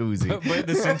fat Bakoozie. But in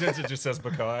the sentence it just says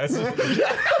because.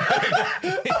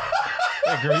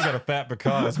 Hey, girl, you got a fat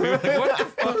because. We were like, what the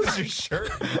fuck does your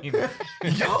shirt mean?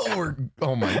 Yo,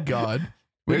 oh my God.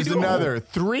 We There's do a whole- another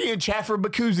 3-inch Chaffer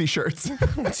Bakoozie shirts.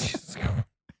 Jesus Christ.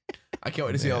 I can't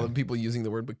wait to see all the people using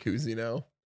the word Bakoozie now.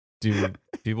 Dude,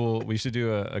 we should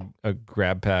do a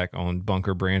grab pack on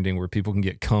Bunker Branding where people can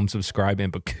get come subscribe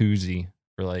and Bakoozie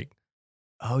for like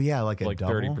Oh yeah, like a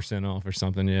double. 30% off or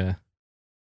something. Yeah.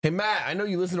 Hey, Matt, I know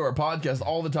you listen to our podcast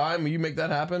all the time. Will you make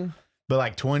that happen? But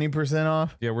like 20%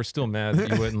 off. Yeah, we're still mad that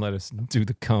you wouldn't let us do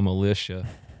the come Alicia.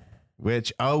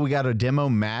 Which we got a demo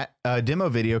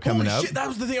video coming Holy up. shit, that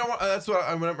was the thing I want. That's what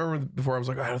I remember before. I was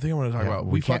like, I don't think I want to talk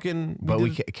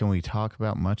about. Can we talk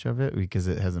about much of it because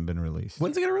it hasn't been released?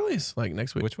 When's it gonna release? Like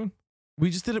next week? Which one? We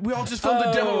just did it. We all just filmed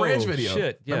a demo ranch video.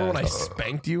 Shit, yeah. Remember when I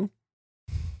spanked you?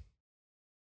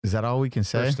 Is that all we can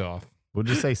say? First off, We'll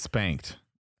just say spanked.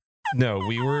 no,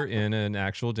 we were in an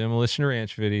actual Demolition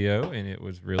Ranch video, and it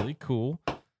was really cool.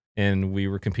 And we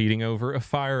were competing over a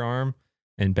firearm,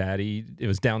 and Batty. It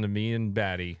was down to me and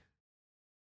Batty.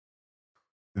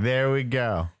 There we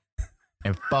go.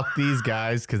 And fuck these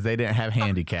guys because they didn't have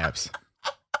handicaps.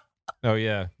 Oh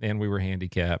yeah, and we were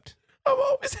handicapped. I'm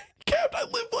always handicapped. I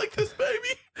live like this, baby.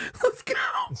 Let's go.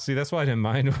 See, that's why I didn't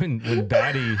mind when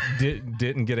Batty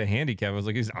didn't get a handicap. I was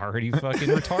like, he's already fucking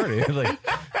retarded. Like,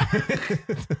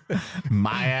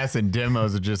 My ass and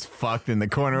demos are just fucked in the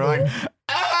corner like,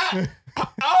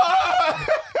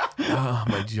 Oh,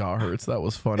 my jaw hurts. That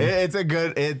was funny.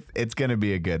 it's gonna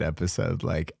be a good episode.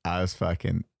 Like I was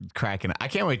fucking cracking. I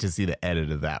can't wait to see the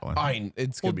edit of that one.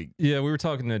 It's gonna be. yeah, we were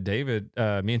talking to David.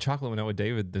 Me and Chocolate went out with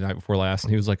David the night before last,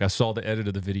 and he was like, I saw the edit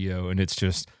of the video, and it's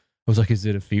just, I was like, is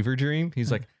it a fever dream?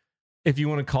 He's like, if you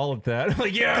want to call it that. I'm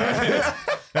like, yeah,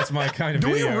 that's my kind of Do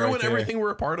we video. ruin right there. everything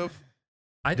we're a part of?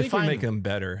 I think we make them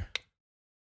better.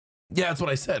 Yeah, that's what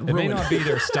I said. It may Ruin. not be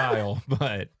their style,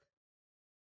 but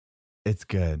It's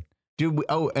good, dude.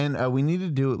 We need to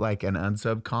do like an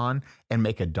unsub con and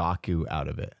make a docu out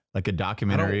of it, like a I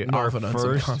documentary. don't know Our if an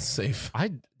first. unsubcon's safe. I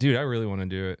really want to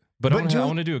do it. But I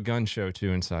want to do a gun show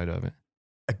too inside of it.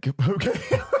 Okay.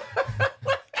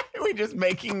 Are we just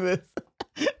making this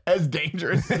as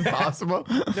dangerous as possible?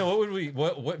 No,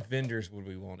 what vendors would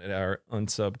we want at our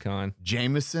unsubcon?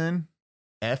 Jameson,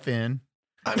 FN,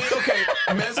 I mean, okay,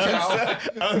 mezcal.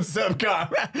 unsubcon.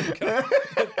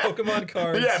 Pokemon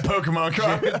cards. Yeah, Pokemon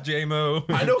card. JMO.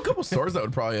 I know a couple stores that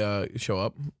would probably show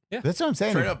up. That's what I'm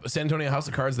saying. Straight up, San Antonio House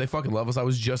of Cards. They fucking love us. I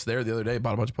was just there the other day.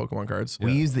 Bought a bunch of Pokemon cards.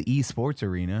 We use the esports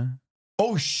arena.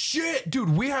 Oh shit, dude!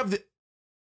 We have the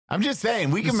I'm just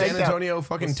saying we can make San that, Antonio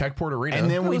fucking Techport Arena, and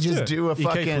then we Let's just it. do a EK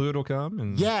fucking Fluid will come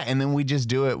and and then we just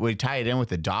do it. We tie it in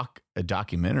with a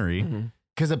documentary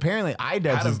because apparently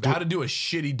iDubbbz is how to do a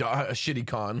shitty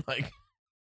con. Like,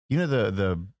 you know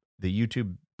the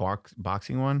YouTube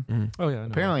boxing one. Oh yeah.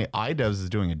 Apparently iDubbbz is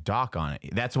doing a doc on it.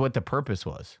 That's what the purpose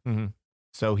was. Mm-hmm.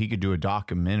 So he could do a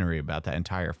documentary about that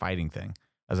entire fighting thing.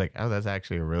 I was like, oh, that's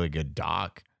actually a really good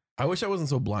doc. I wish I wasn't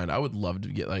so blind. I would love to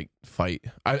get like fight.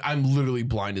 I'm literally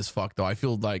blind as fuck though. I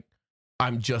feel like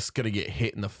I'm just gonna get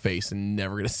hit in the face and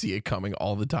never gonna see it coming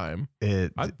all the time.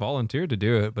 I volunteered to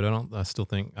do it, but I still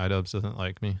think iDubbbz doesn't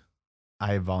like me.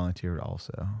 I volunteered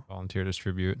also. Volunteer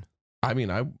distribute. I mean,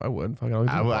 I would. Fucking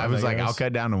I was like, I'll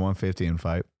cut down to 150 and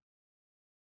fight.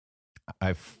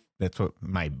 That's what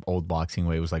my old boxing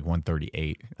weight was, like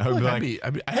 138. I would be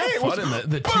like, I have fun in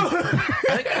the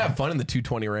I think I have fun in the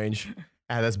 220 range.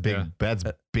 that's big. Yeah. That's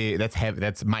big. That's heavy.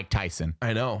 That's Mike Tyson.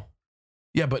 I know.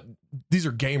 Yeah, but these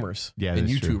are gamers and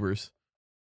that's true. YouTubers.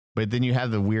 But then you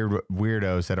have the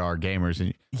weirdos that are gamers,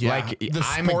 and like the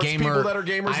I'm a sports gamer. people that are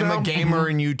gamers I'm now? a gamer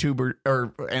and YouTuber,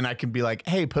 and I can be like,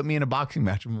 hey, put me in a boxing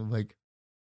match. I'm like,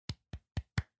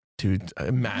 dude,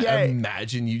 Yay.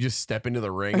 imagine you just step into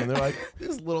the ring and they're like,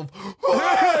 this little,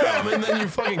 and then you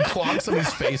fucking clock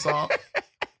somebody's face off.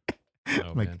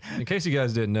 Oh, Like- man. In case you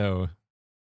guys didn't know,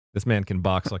 this man can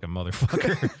box like a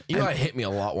motherfucker. Eli hit me a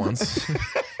lot once,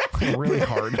 really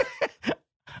hard.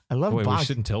 I love Boy, we boxing.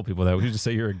 shouldn't tell people that. We should just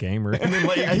say you're a gamer and then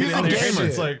let you get He's in a there. gamer.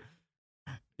 It's like,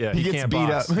 yeah, He he gets can't beat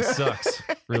box. up. It sucks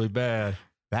really bad.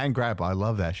 That and grapple. I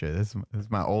love that shit. That's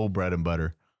my old bread and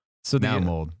butter. So Now I'm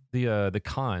old. the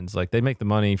cons, like they make the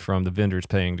money from the vendors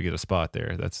paying to get a spot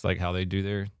there. That's like how they do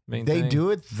their main They thing. do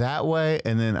it that way,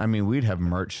 and then I mean, we'd have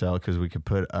merch sell because we could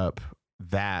put up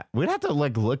that. We'd have to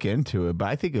like look into it, but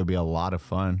I think it would be a lot of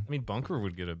fun. I mean, Bunker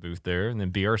would get a booth there, and then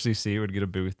BRCC would get a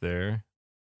booth there.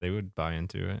 They would buy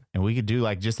into it. And we could do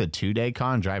like just a 2-day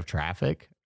con, drive traffic,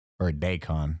 or a day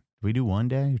con. Do we do 1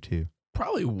 day or 2?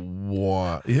 Probably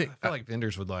one. I feel like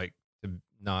vendors would like to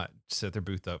not set their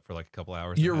booth up for like a couple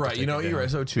hours. and You're have to right. take You know, it you're down.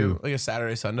 right. So too, like a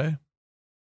Saturday, Sunday.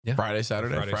 Yeah. Friday,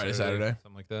 Saturday. Saturday.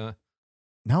 something like that.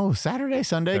 No, Saturday,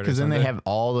 Sunday, because then they Sunday. have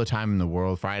all the time in the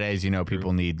world. Fridays, you know,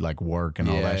 people need like work and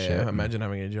all that shit. Imagine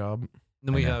having a job.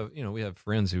 Then I we know. have, we have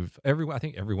friends I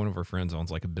think every one of our friends owns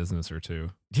like a business or two.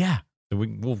 Yeah, So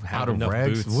we'll have out of enough regs,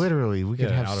 booths. literally, we could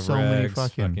Yeah, have out of so many regs,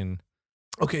 fucking.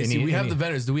 Okay, Any- see, we have any- the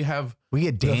vendors. Do we have We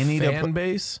get the Danny to fan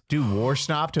base? do War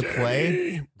Stop to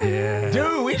play. Yeah.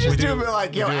 Dude, we just do do. it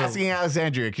like, yo, We do. asking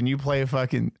Alexandria, can you play a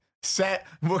fucking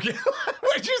We'll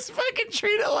just fucking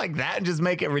treat it like that and just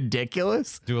make it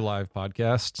ridiculous. Do a live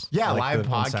podcast. Yeah, like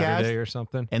live on podcast. Saturday or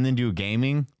something. And then do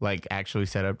gaming, like actually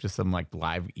set up just some like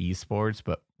live esports,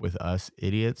 but with us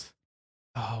idiots.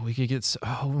 Oh, we could get.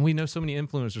 We know so many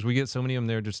influencers. We get so many of them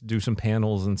there. Just do some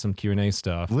panels and some Q&A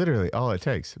stuff. Literally, all it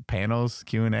takes: panels,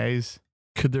 Q&As.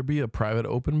 Could there be a private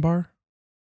open bar?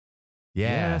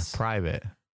 Yeah, Yes. private.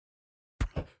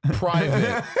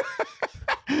 Private.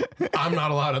 I'm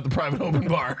not allowed at the private open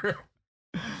bar.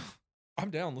 I'm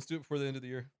down. Let's do it before the end of the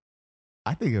year.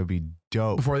 I think it would be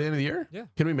dope. Before the end of the year? Yeah.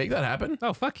 Can we make that happen?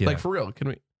 Oh, fuck yeah. Like for real? Can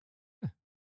we?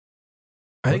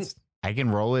 I think I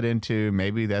can roll it into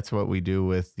maybe that's what we do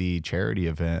with the charity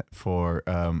event for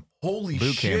holy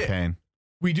boot shit. campaign.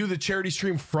 We do the charity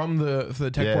stream from the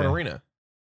Techport Yeah. Arena.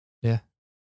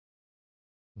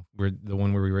 We're the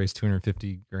one where we raised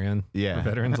 $250,000 Yeah. for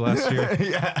veterans last year.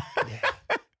 Yeah.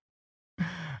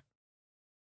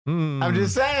 Mm. I'm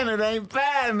just saying it ain't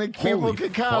bad, and the people Holy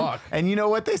could come. fuck. And you know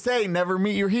what they say? Never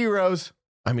meet your heroes.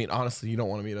 I mean, honestly, you don't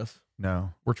want to meet us.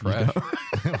 No, We're trash.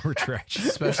 We're trash.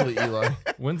 Especially Eli.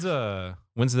 When's the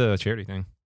charity thing?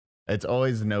 It's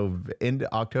always end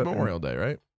October. Memorial Day,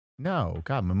 right? No,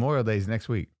 God, Memorial Day is next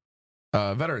week.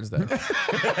 Veterans Day.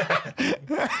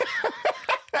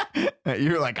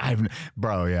 You're like,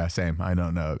 bro, yeah, same. I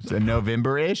don't know. So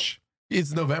November-ish?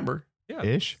 It's November. Yeah.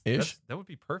 Ish? That would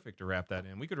be perfect to wrap that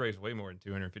in. We could raise way more than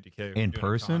 $250K if In we're doing a con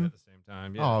person? at the same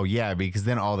time. Yeah. Oh, yeah, because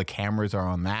then all the cameras are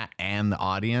on that and the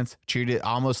audience. Treat it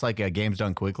almost like a Game's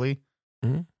Done Quickly.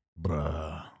 Mhm.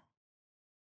 Bruh.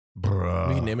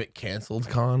 We can name it Canceled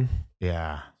Con.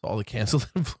 Yeah. So all the canceled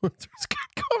influencers can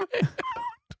come in.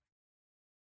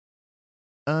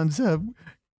 Unsub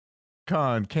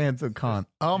con, cancel con.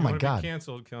 Oh You my wanna be God.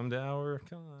 canceled. Come to our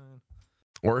con.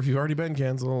 Or if you've already been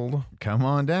canceled. Come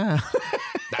on down.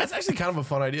 That's actually kind of a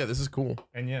fun idea. This is cool.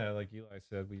 And yeah, like Eli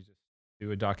said, we just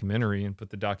do a documentary and put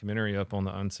the documentary up on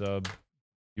the Unsub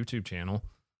YouTube channel.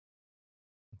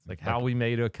 It's like how we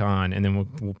made a con, and then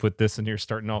we'll put this in here,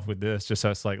 starting off with this, just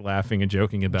us like laughing and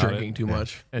joking about Drinking it. too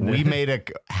much. And we then-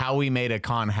 made how we made a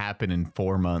con happen in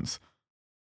 4 months.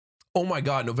 Oh my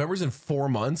God. November's in 4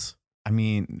 months. I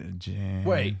mean,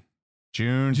 Wait.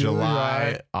 June,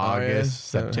 July, August,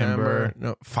 September,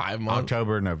 No, 5 months.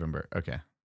 October, November. Okay.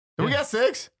 So we Yeah. got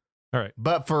 6. All right.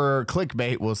 But for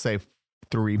clickbait, we'll say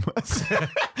 3 months.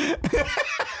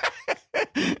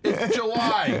 It's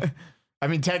July. I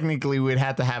mean, technically, we'd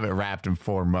have to have it wrapped in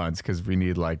 4 months because we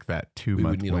need like that 2 We would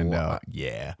month need a window. lot.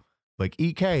 Yeah. Like,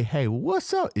 EK, hey,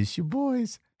 what's up? It's your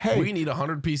boys. Hey. We need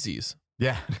 100 PCs.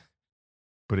 Yeah.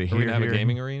 Put it Are we here, gonna have here, a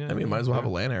gaming arena? I mean, might as well have a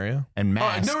LAN area. and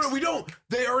masks. No, we don't.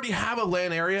 They already have a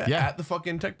LAN area Yeah. at the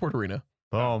fucking Techport Arena.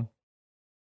 Boom.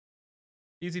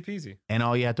 Easy peasy. And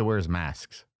all you have to wear is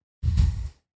masks.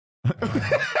 Are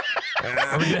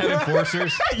we gonna have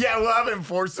enforcers? Yeah, we'll have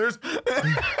enforcers.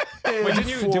 Wait,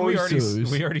 did we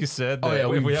already said that Oh, yeah, if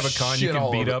we we have a con, you shit can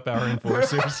all beat over up our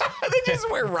enforcers. They just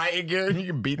wear riot gear and you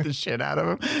can beat the shit out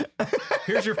of them.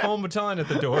 Here's your foam baton at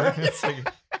the door. It's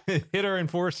like, hit our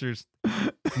enforcers.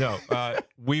 No,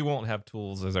 we won't have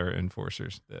tools as our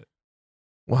enforcers.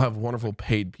 We'll have wonderful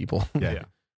paid people. Yeah.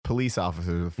 Police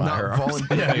officers with Not firearms.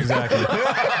 volunteers. Yeah,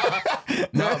 exactly.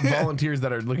 Not volunteers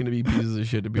that are looking to be pieces of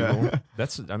shit to people.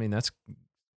 That's a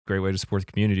great way to support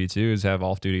the community too, is have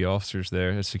off-duty officers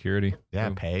there as security. Yeah,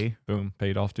 Boom, pay. boom,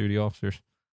 paid off-duty officers.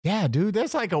 Yeah, dude,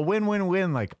 that's like a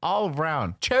win-win-win, like all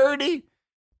around. Charity,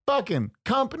 fucking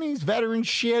companies, veteran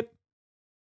shit,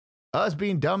 us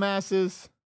being dumbasses,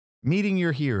 meeting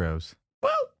your heroes.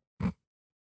 Well,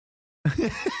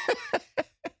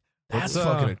 That's Let's,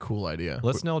 fucking a cool idea.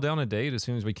 Let's nail down a date as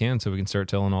soon as we can, so we can start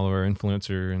telling all of our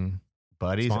influencer and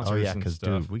buddies. Oh Sponsors yeah, and because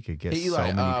stuff. dude, we could get Hey, Eli,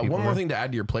 so many people. one more thing to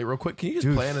add to your plate real quick. Can you just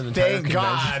Dude, plan an entire thank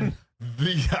convention?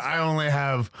 God. I only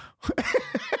have.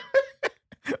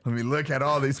 Let me look at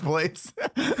all these plates.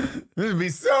 This would be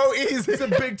so easy. It's a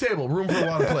big table, room for a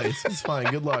lot of plates. It's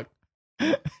fine. Good luck.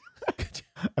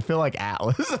 I feel like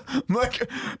Atlas. I'm like,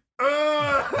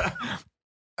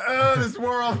 this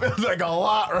world feels like a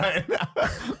lot right now.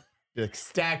 Just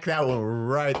stack that one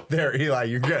right there, Eli.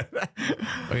 You're good.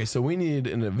 Okay, so we need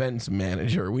an events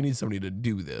manager. We need somebody to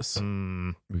do this. We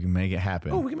can make it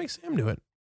happen. Oh, we can make Sam do it.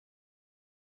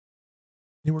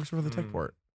 He works for the Techport.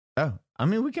 Oh, I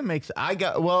mean, we can make. I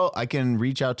can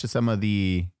reach out to some of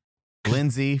the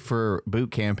Lindsay for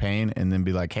boot campaign and then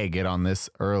be like, hey, get on this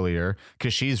earlier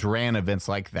because she's ran events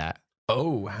like that.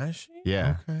 Oh, has she?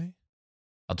 Yeah. Okay.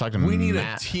 I'll talk to We need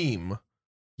Matt. a team.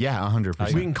 Yeah,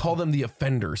 100%. We can call them the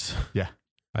offenders.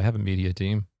 I have a media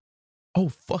team. Oh,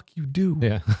 fuck, you do.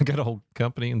 Yeah, I got a whole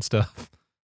company and stuff.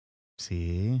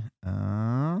 See,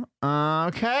 okay,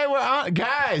 well,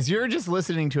 guys, you're just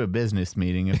listening to a business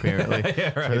meeting apparently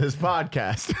for this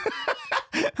podcast.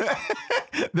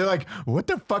 They're like, what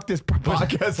the fuck? This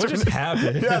podcast What just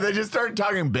happened? Yeah, they just started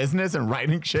talking business and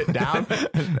writing shit down,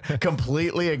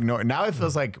 completely ignored. Now it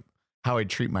feels like how I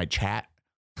treat my chat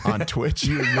on Twitch.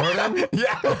 You ignore them?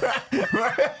 Yeah.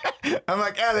 I'm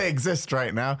like, yeah, they exist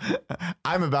right now.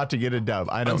 I'm about to get a dub.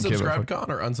 I don't give a Unsubscribe fuck.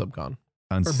 con or unsubcon?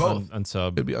 Or both.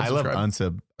 Unsub. It'd be I love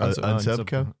unsubscribe.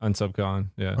 unsubco. Unsubcon.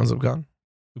 Yeah. Unsubcon.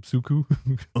 Upsuku.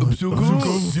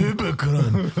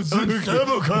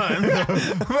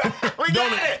 We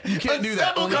got it. You can't do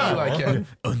that. Only you I can.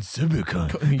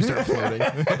 Unsubcon. You start floating.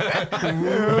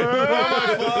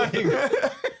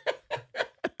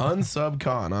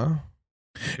 Unsubcon, huh?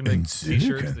 You can make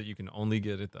t-shirts that you can only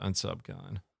get at the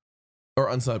Unsubcon. Or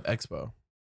Unsub Expo.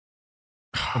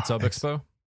 Unsub Expo?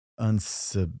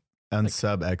 Unsub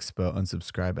Expo,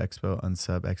 Unsubscribe Expo,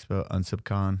 Unsub Expo,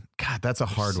 Unsubcon. God, that's a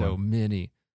hard So one.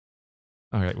 many.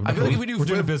 All right. I feel like if we do we're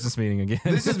doing a flip- business meeting again.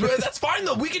 That's fine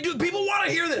though. We can do. People want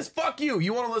to hear this. Fuck you.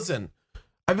 You want to listen.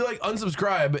 I feel like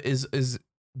unsubscribe is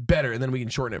better, and then we can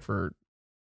shorten it for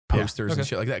posters and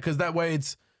shit like that. Because that way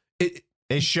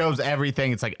It shows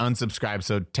everything. It's like unsubscribe.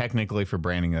 So technically, for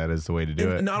branding, that is the way to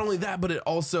do it. Not only that, but it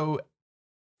also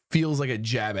feels like a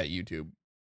jab at YouTube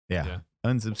Yeah.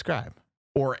 Unsubscribe.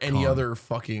 or any Con. other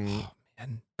fucking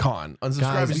Man. con. Unsubscribe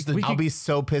Guys, is just I'll be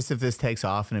so pissed if this takes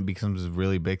off and it becomes a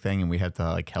really big thing and we have to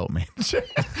like help manage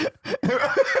it.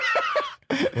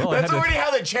 Well, I That's had to- already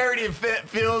how the charity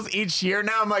feels each year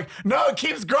now. I'm like, no, it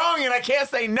keeps growing and I can't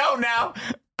say no now.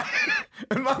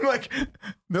 And I'm like,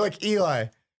 they're like, Eli,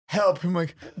 help. I'm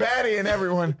like, Batty and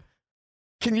everyone,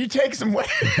 can you take some weight?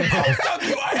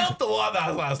 I helped a lot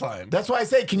that last time. That's why I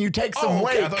say, can you take some Oh, okay. I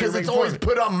weight? thought you were Because it's making always fun.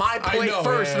 put on my I plate know,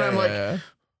 first. yeah, And I'm like, yeah.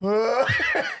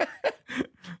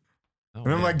 Oh, and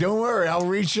I'm man. like, don't worry, I'll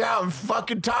reach out and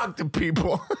fucking talk to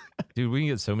people. dude, we can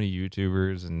get so many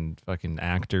YouTubers and fucking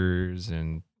actors,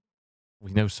 and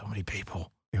we know so many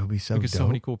people. It would be so We get dope. so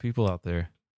many cool people out there.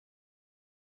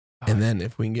 And then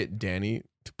if we can get Danny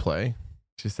to play,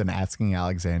 Just an Asking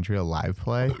Alexandria live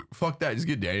play. fuck that. Just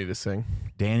get Danny to sing.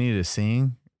 Danny to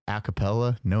sing a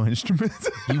cappella, no instruments.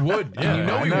 He would. Yeah, And you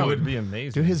know I he know. would. It'd be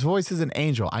amazing. Dude, his voice is an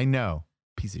angel. I know.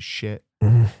 Piece of shit.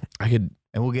 I could.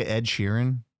 And we'll get Ed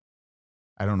Sheeran.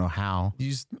 I don't know how. You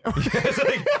just, It's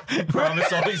like,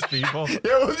 promise all these people.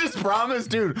 Yeah, we'll just promise,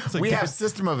 dude. like, we have guys-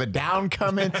 System of a Down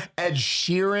coming. Ed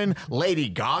Sheeran, Lady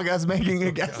Gaga's making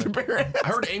a guest appearance. I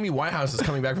heard Amy Winehouse is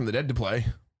coming back from the dead to play.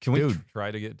 Can we Dude.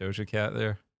 try to get Doja Cat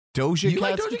there? Doja You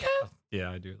like Cat's- Doja Cat?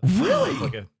 Yeah, I do.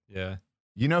 Really? Yeah.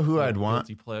 You know who I'd want?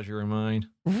 Guilty pleasure of mine.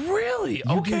 Really? You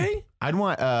Okay. I'd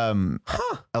want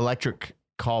Huh. Electric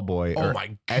Callboy Oh or my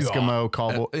God. Eskimo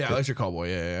Callboy. Yeah, Electric Callboy.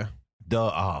 Yeah.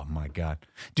 Oh my god.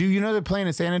 Do you know they're playing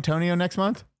in San Antonio next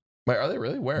month? Wait, are they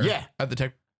really? Where? Yeah. At the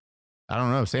tech. I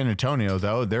don't know. San Antonio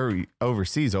though, they're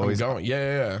overseas Always always. going.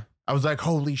 Yeah. I was like,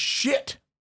 holy shit.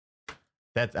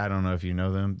 That's I don't know if you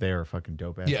know them. They are fucking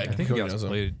dope ass. Yeah, I think Cody you guys knows them.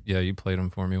 played. Yeah, you played them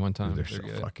for me one time. Dude, they're so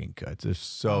good. fucking good. They're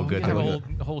so Oh, good. we have They're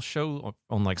a whole show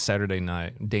on like Saturday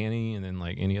night. Danny and then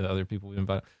like any of the other people we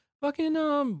invite. Fucking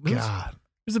God.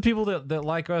 Who's the people that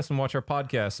like us and watch our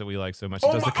podcast that we like so much?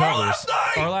 Oh Does my- the covers? our last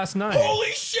night! Our last night.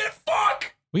 Holy shit!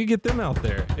 Fuck. We could get them out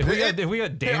there. If we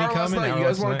got Danny Our last coming, night, our you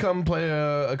guys last want night- to come play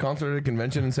a concert at a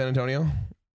convention in San Antonio?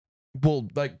 We'll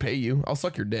like pay you. I'll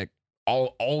suck your dick.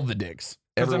 All the dicks.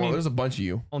 'Cause, I Everyone. mean- There's a bunch of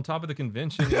you. on top of the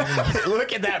convention? even-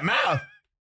 Look at that mouth.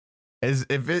 As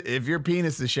if your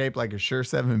penis is shaped like a Sure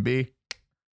 7B.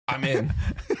 I'm in.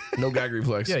 No gag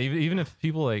reflex. yeah, even if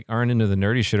people like aren't into the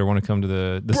nerdy shit or want to come to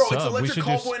the Bro, sub, it's we Electric should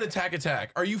Callboy just and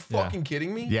Attack. Are you Yeah. fucking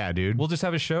kidding me? Yeah, dude. we'll just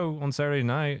have a show on Saturday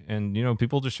night, and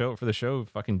people just show up for the show.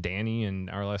 Fucking Danny and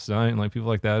our last night, and like people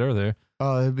like that are there.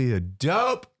 Oh, that'd be a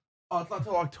dope. Oh, it's not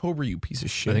till October, you piece of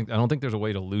shit. I don't think there's a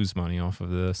way to lose money off of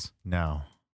this. No.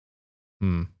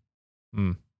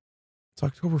 It's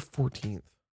October 14th.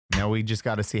 No, we just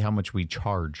got to see how much we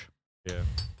charge. Yeah.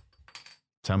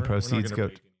 Some proceeds go.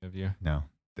 No.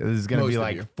 This is going to Most be of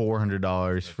like you.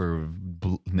 $400 for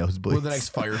nosebleeds. Or the next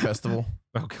fire festival.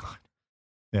 Oh god.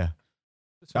 Yeah.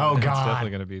 Oh God. It's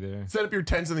definitely gonna be there. Set up your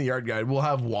tents in the yard guide. We'll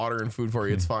have water and food for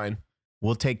you. It's fine.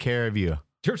 We'll take care of you.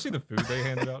 Did you ever see the food they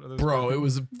handed out to those Bro, people? it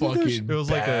was fucking It was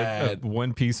like a bad.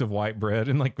 one piece of white bread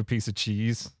and like a piece of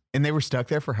cheese. And they were stuck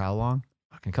there for how long?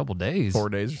 Fucking a couple days. 4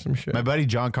 days or some shit. My buddy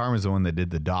John Carmen's the one that did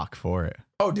the doc for it.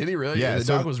 Oh, did he really? Yeah, The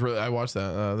so- dog was really. I watched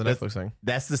that. The That's- Netflix thing.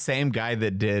 That's the same guy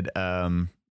that did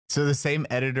so the same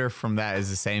editor from that is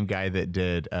the same guy that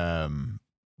did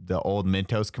the old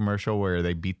Mentos commercial where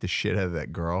they beat the shit out of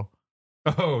that girl.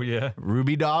 Oh, yeah.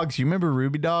 Ruby Dogs. You remember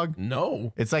Ruby Dog?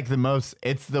 No. It's like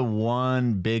it's the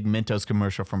one big Mentos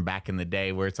commercial from back in the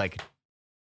day where it's like,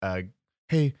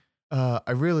 hey, I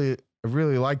really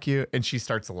like you. And she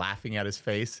starts laughing at his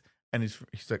face. And he's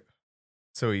like,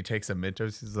 so he takes a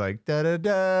Mentos. He's like, da da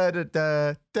da da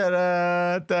da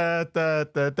da da da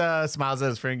da da. Smiles at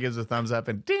his friend, gives a thumbs up,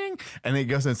 and ding. And then he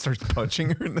goes and starts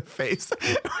punching her in the face.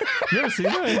 You ever seen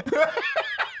that?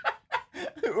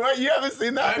 What? You haven't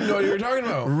seen that? I have no idea what you're talking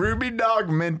about. Ruby Dog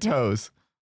Mentos.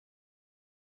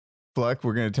 Fluck,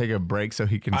 we're gonna take a break so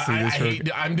he can see this.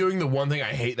 I'm doing the one thing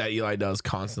I hate that Eli does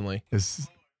constantly. This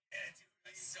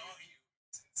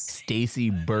Stacy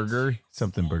Burger,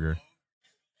 something burger.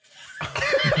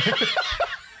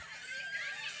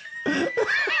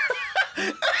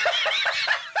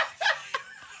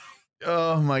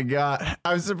 Oh my god!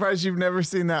 I'm surprised you've never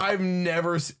seen that. I've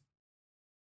never.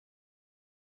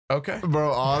 Okay,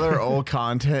 Bro, all their old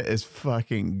content is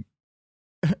fucking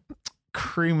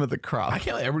cream of the crop. I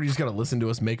can't. Everybody just gotta listen to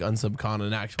us make Unsubcon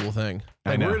an actual thing.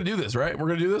 I Like, know. we're gonna do this, right? We're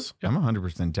gonna do this. I'm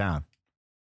 100% down.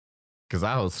 Because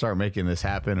I'll start making this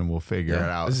happen and we'll figure Yeah, it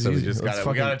out. this is So we easy. just Let's we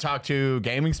fucking- gotta talk to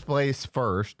Gaming Place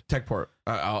first. Techport.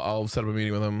 I'll set up a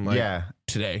meeting with him. Like, Yeah,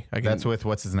 today. I can, that's with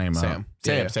what's his name? Sam.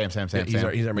 Sam. Yeah. Sam.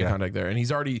 Yeah, he's our main Yeah. contact there, and he's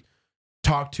already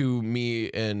talked to me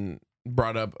and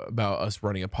brought up about us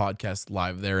running a podcast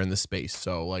live there in the space.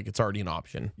 So like, it's already an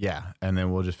option. Yeah, and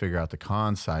then we'll just figure out the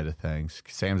con side of things.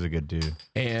 Sam's a good dude.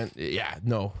 And yeah,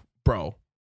 no, bro.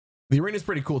 The arena's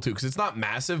pretty cool too because it's not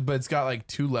massive, but it's got like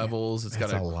 2 levels. It's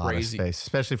got a lot crazy of space,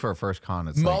 especially for a first con.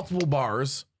 It's multiple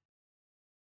bars.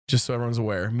 Just so everyone's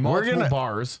aware, multiple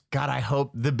bars. God, I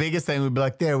hope the biggest thing would be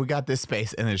like, there, we got this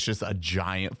space, and it's just a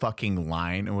giant fucking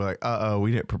line, and we're like,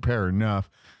 we didn't prepare enough.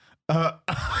 Gonna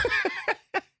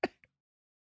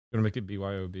make it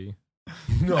BYOB.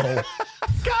 No,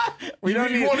 God, we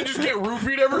don't you need want to just get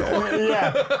roofied everyone.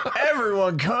 Yeah,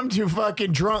 everyone come to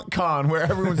fucking Drunk Con where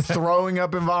everyone's throwing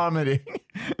up and vomiting.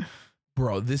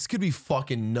 Bro, this could be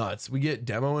fucking nuts. We get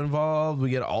Demo involved. We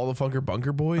get all the Funker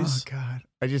Bunker boys. Oh God,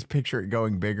 I just picture it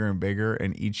going bigger and bigger,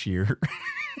 and each year,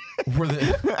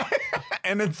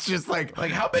 and it's just like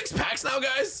how big's PAX now,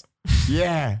 guys?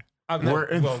 yeah,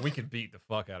 Well, we could beat the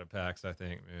fuck out of PAX, I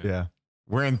think, man. yeah.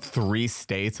 We're in 3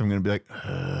 states. I'm gonna be like,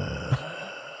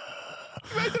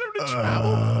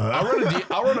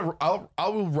 I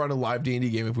will run a live D&D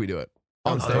game if we do it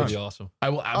on That would stage. be awesome. I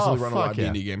will absolutely run a fuck live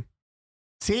yeah. D&D game.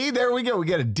 see, there we go. We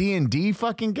got a D&D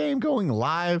fucking game going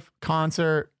live,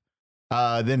 concert,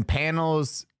 then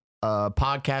panels,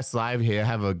 podcasts live. Here,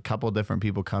 have a couple different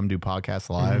people come do podcasts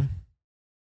live.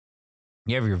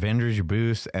 You have your vendors, your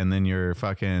booths, and then your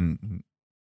fucking,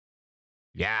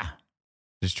 yeah.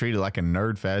 Just treat it like a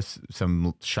nerd fest.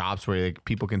 Some shops where like,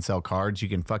 people can sell cards. You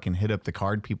can fucking hit up the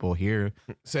card people here.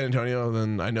 San Antonio,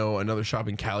 then I know another shop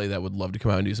in Cali that would love to come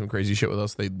out and do some crazy shit with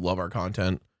us. They love our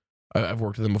content. I've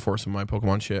worked with them before, some of my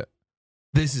Pokemon shit.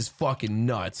 This is fucking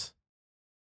nuts.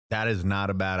 That is not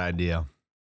a bad idea.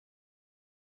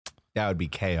 That would be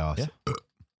chaos. Yeah.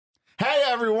 Hey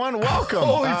everyone, welcome.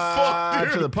 Holy fuck,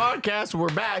 dude. To the podcast. We're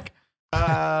back.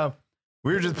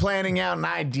 We were just planning out an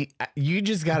idea. You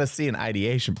just got to see an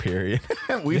ideation period.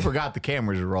 We forgot the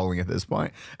cameras are rolling at this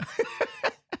point.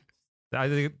 I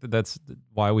think that's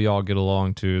why we all get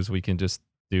along too, is we can just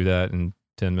do that in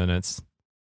 10 minutes.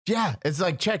 Yeah, it's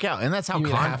like check out, and that's how You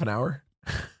mean half an hour?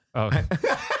 Oh,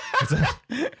 it's a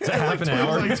half an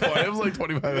hour. It was like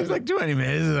 25 It's minutes. like 20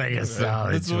 minutes. It's like a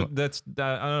solid. That's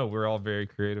I don't know. We're all very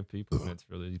creative people, and it's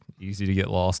really easy to get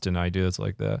lost in ideas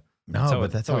like that. No,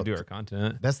 That's how we do our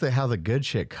content. That's how the good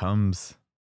shit comes.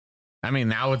 I mean,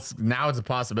 now it's a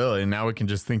possibility. Now we can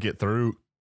just think it through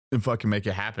and fucking make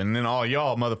it happen. And then all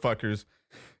y'all motherfuckers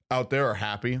out there are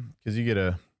happy because you get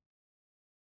to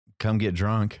come get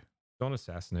drunk. Don't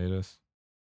assassinate us.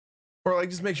 Or like,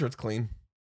 just make sure it's clean.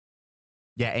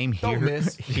 Yeah, aim here. Don't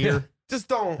miss. Here. Yeah. Just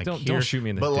don't. Like Don't here, shoot me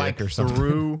in the but dick like or something.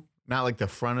 through, not like the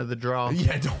front of the draw.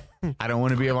 Yeah, don't. I don't want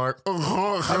to be able to.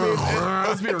 I mean,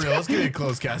 let's be real. Let's give you a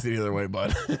closed casting either way,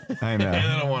 bud. I know. And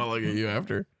I don't want to look at you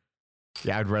after.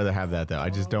 Yeah, I'd rather have that though. I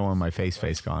just don't want my face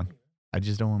gone. I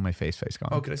just don't want my face gone.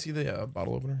 Oh, can I see the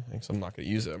bottle opener? Thanks. I'm not going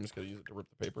to use it. I'm just going to use it to rip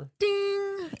the paper.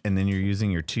 Ding. And then you're using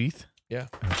your teeth. Yeah.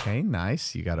 Okay,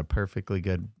 nice. You got a perfectly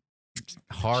good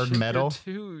hard Shit, metal.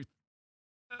 your tooth.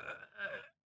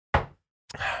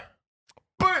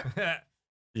 But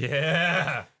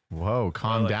Yeah. whoa,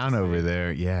 calm like down to see over it.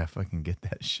 there. Yeah, fucking get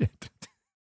that shit.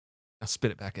 I'll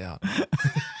spit it back out.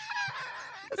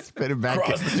 Spit it back.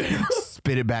 Cross the table.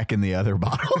 Spit it back in the other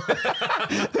bottle.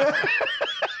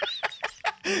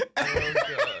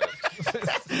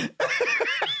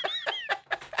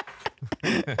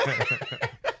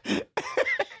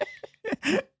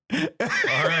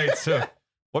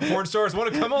 porn stars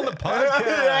want to come on the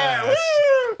podcast.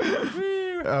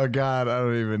 Oh God, I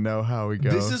don't even know how we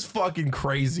go. This is fucking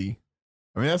crazy.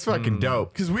 I mean, that's fucking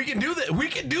dope. Because we can do that. We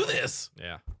can do this.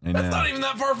 Yeah. That's not even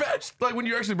that far fetched. Like when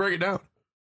you actually break it down.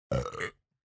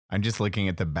 I'm just looking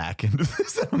at the back end of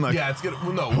this. I'm like, Yeah, it's good.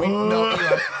 Well,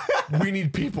 we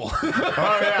need people.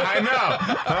 oh yeah,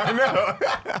 I know.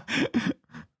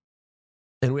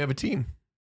 And we have a team.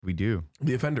 We do.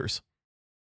 The Offenders.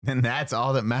 And that's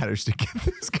all that matters to get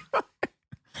this guy.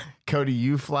 Cody,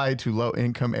 you fly to low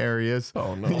income areas.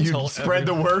 Oh no. You Tell spread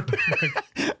the word.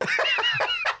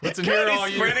 Let's hear all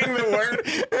you. Spreading the word.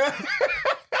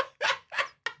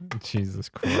 Jesus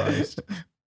Christ.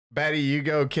 Betty, you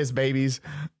go kiss babies.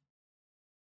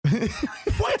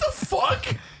 What the fuck?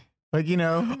 Like, you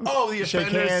know. Oh, the Shake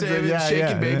Offenders hands, saving, yeah, shaking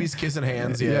yeah, babies, kissing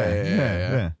hands.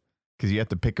 Yeah. Because you have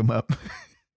to pick them up.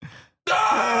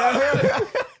 Ah!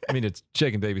 I mean, it's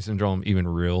shaken baby syndrome even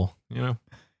real, you know?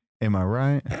 Am I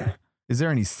right? Is there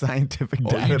any scientific Oh,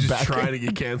 data you just back trying to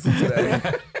get canceled today.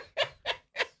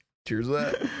 Cheers to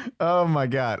that. Oh my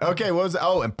God. Okay, what was it?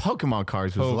 Oh, and Pokemon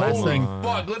cards was the last Holy thing.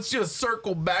 fuck. Let's just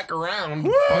circle back around.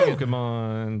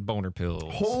 Pokemon boner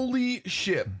pills. Holy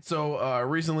shit. So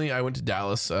recently I went to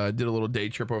Dallas, did a little day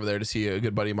trip over there to see a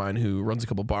good buddy of mine who runs a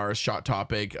couple bars, Shot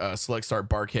Topic, Select Start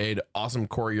Barcade. Awesome.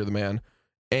 Corey, you're the man.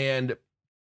 And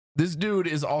this dude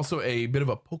is also a bit of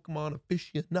a Pokemon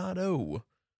aficionado.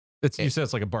 You said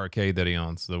it's like a barcade that he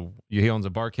owns. He owns a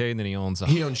barcade and then he owns a...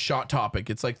 He owns Shot Topic.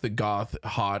 It's like the goth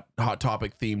hot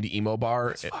topic themed emo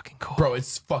bar. It's fucking cool. Bro,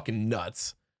 it's fucking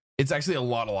nuts. It's actually a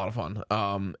lot of fun.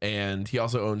 And he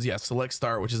also owns, Select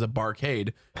Start, which is a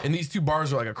barcade. And these two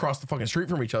bars are like across the fucking street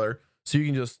from each other. So you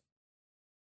can just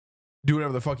do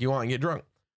whatever the fuck you want and get drunk.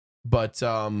 But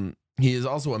he is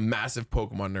also a massive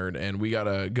Pokemon nerd, and we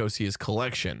gotta go see his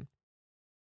collection.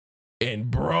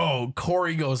 And bro,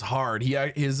 Corey goes hard.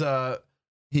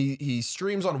 He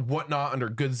streams on Whatnot under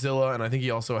Godzilla, and I think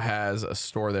he also has a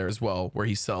store there as well where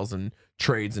he sells and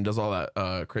trades and does all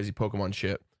that crazy Pokemon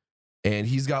shit. And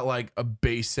he's got like a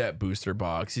base set booster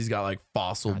box. He's got like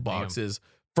fossil boxes,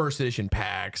 first edition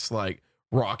packs, like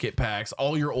rocket packs,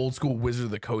 all your old school Wizard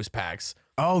of the Coast packs.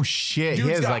 Oh shit. Dude's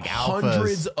he has got like alphas.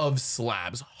 hundreds of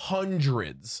slabs,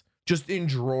 hundreds just in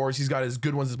drawers. He's got his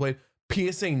good ones displayed.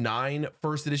 PSA 9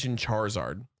 first edition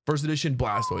Charizard, first edition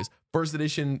Blastoise, first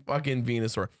edition fucking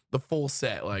Venusaur, the full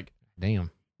set. Like,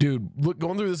 Damn. dude, look,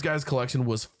 going through this guy's collection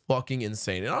was fucking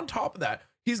insane. And on top of that,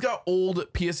 he's got old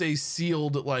PSA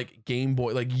sealed like Game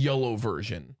Boy, like yellow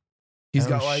version. He's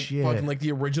got like fucking like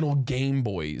the original Game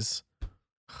Boys.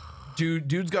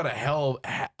 Dude's got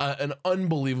an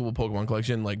unbelievable Pokemon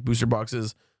collection, like booster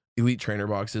boxes, elite trainer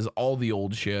boxes, all the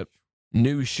old shit,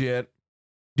 new shit.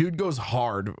 Dude goes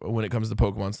hard when it comes to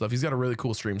Pokemon stuff. He's got a really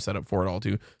cool stream setup for it all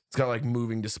too. It's got like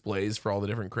moving displays for all the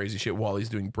different crazy shit while he's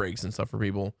doing breaks and stuff for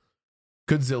people.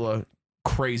 Godzilla,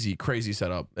 crazy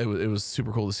setup. It was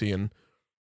super cool to see, and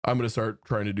I'm gonna start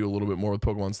trying to do a little bit more with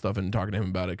Pokemon stuff and talking to him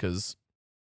about it because,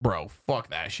 bro, fuck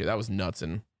that shit. That was nuts.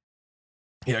 And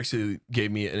he actually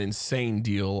gave me an insane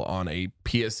deal on a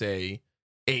PSA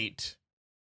 8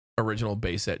 original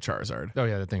base set Charizard. Oh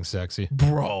yeah, that thing's sexy.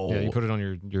 Bro. Yeah, you put it on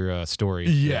your story.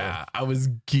 Yeah, I was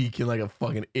geeking like a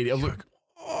fucking idiot. I was like,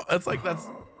 oh,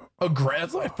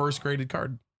 that's my first graded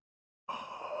card.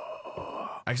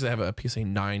 Actually, I have a PSA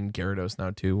 9 Gyarados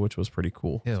now too, which was pretty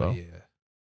cool. Hell yeah.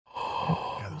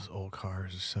 God, those old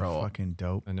cars are so fucking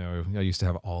dope. I know. I used to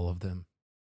have all of them.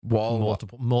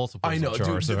 Multiple. I know, dude.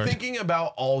 Charizard. Thinking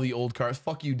about all the old cars.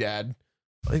 Fuck you, Dad.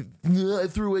 Like, I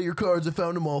threw away your cards. I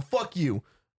found them all. Fuck you.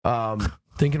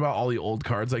 Thinking about all the old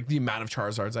cards, like the amount of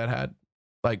Charizards I'd had.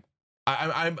 Like,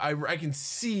 I can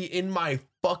see in my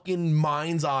fucking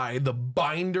mind's eye the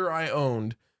binder I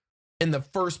owned. In the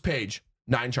first page,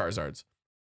 9 Charizards.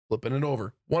 Flipping it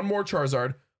over. One more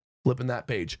Charizard. Flipping that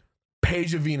page.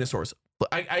 Page of Venusaurs.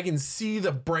 I can see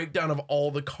the breakdown of all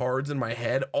the cards in my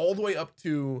head, all the way up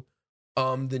to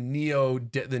the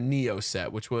Neo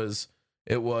set, which was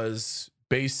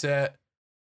base set,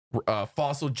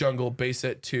 Fossil Jungle, base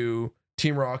set 2,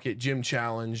 Team Rocket, Gym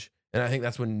Challenge, and I think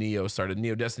that's when Neo started.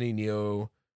 Neo Destiny,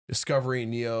 Neo Discovery,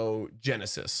 Neo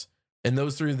Genesis, and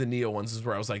those 3 of the Neo ones is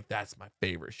where I was like, that's my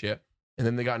favorite shit. And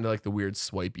then they got into like the weird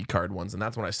swipey card ones, and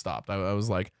that's when I stopped. I was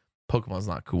like, Pokemon's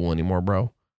not cool anymore,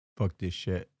 bro. Fuck this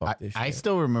shit. This I shit.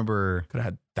 still remember. Could have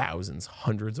had thousands,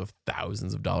 hundreds of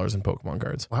thousands of dollars in Pokemon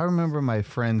cards. I remember my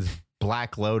friend's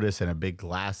Black Lotus and a big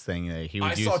glass thing that he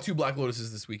would use. I saw 2 Black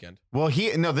Lotuses this weekend. Well,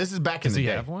 this is back in Does the he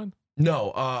day. have one?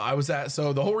 No, I was at.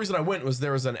 So the whole reason I went was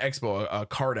there was an expo, a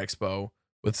card expo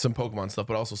with some Pokemon stuff,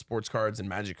 but also sports cards and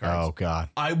Magic cards. Oh God.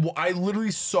 I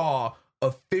literally saw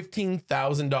a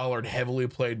 $15,000 heavily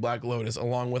played Black Lotus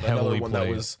along with Heavily another one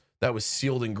played. that was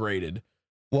sealed and graded.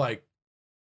 Like,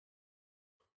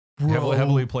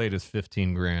 Heavily played is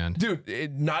 15 grand.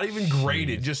 dude, not even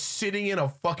graded, just sitting in a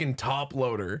fucking top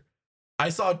loader. I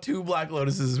saw 2 Black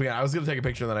Lotuses this weekend. I was gonna take a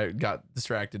picture, and then I got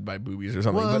distracted by boobies or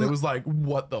something. Well, but it was like,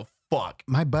 what the fuck?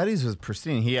 My buddy's was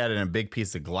pristine. He had it in a big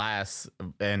piece of glass,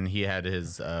 and he had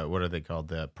his what are they called?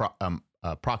 The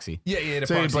proxy. Yeah. The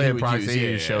So he proxy played a would proxy. use.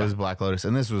 He Yeah. shows Black Lotus,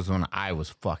 and this was when I was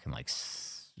fucking like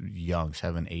young,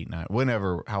 7, 8, 9,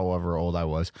 however old I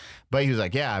was. But he was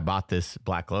like, "Yeah, I bought this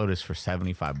Black Lotus for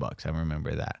 $75. I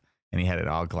remember that." And he had it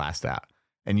all glassed out.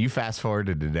 And you fast forward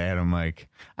to today, and I'm like,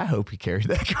 I hope he carried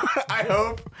that car. I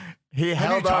hope he Have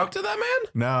held you up. talked to that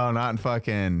man? No, not in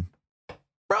fucking.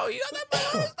 Bro, you got that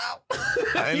Black Lotus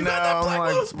now. I You know, got that I'm Black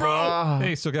like, Lotus, bro.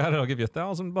 Hey, still got it. I'll give you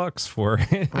 $1,000 for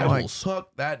it. I I'm will like- suck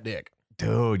that dick.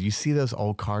 Dude, you see those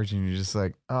old cars, and you're just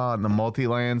like, oh, and the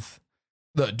multi-lands.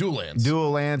 The dual lands. Dual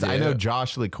lands. I know Yeah.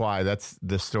 Josh LeQuai. That's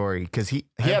the story because he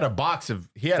had a box of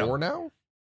 4 now?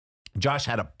 Josh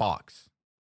had a box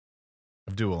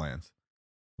of dual lands.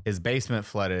 His basement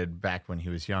flooded back when he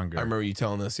was younger. I remember you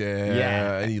telling this. Yeah.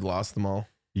 Yeah. And he lost them all.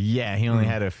 Yeah, he only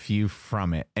had a few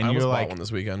from it, and I almost you're bought like, one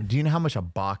this weekend. do you know how much a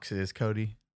box is,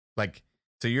 Cody? Like,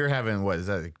 so you're having what is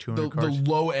that? Like 200 The cards,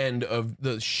 low end of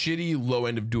the shitty low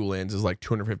end of dual lands is like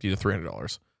 $250 to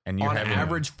 $300. and you're On having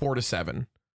average, 4 to 7.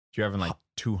 you're having like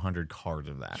 200 cards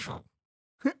of that.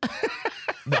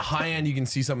 The high end, you can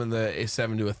see some in the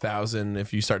 7 to 1,000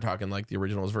 if you start talking like the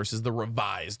originals versus the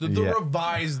revised. The Yeah.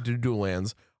 revised dual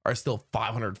lands are still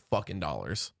 $500 fucking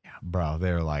dollars. Bro,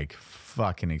 they're like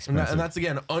fucking expensive. And that's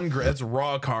again ungraded. That's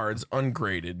raw cards,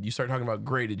 ungraded. You start talking about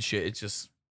graded shit, it's just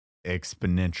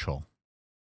exponential.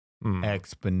 Hmm.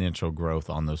 Exponential growth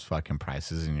on those fucking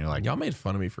prices, and you're like, y'all made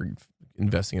fun of me for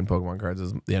investing in Pokemon cards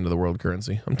as the end of the world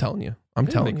currency. I'm telling you. I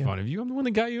didn't make fun of you. I'm the one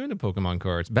that got you into Pokemon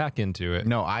cards. Back into it.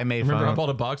 no, I made Remember, I fun. bought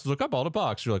a box. I was like, I bought a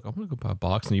box. You're like, I'm gonna go buy a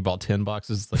box, and you bought 10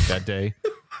 boxes like that day.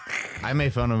 I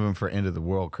made fun of him for end of the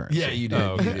world currency. Yeah, you did.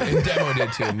 Oh, You did. And Demo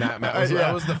did too. Matt was, Yeah.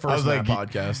 That was the I first was like, Matt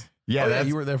podcast. Yeah, Oh, that's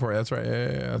you were there for it. That's right. Yeah,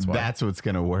 that's why. that's what's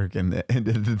gonna work in the end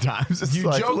of the times. It's You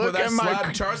like, joke, but look that at my. slab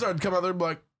Charizard come out there and be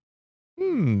like,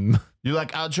 You're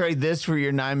like, I'll trade this for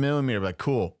your 9mm. I'm like,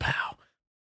 cool, pow.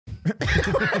 And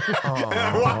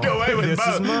I walk away with This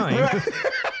is both. mine.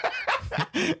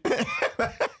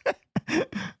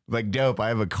 Like, dope. I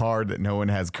have a card that no one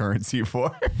has currency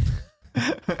for.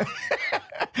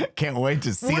 Can't wait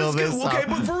to seal What's this. okay, up.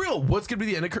 but for real, what's gonna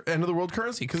be the end of the world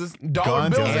currency? Because it's dollar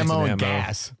Guns, bills, ammo, and ammo.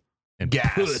 gas. And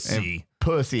Gas. pussy.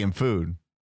 Pussy and food.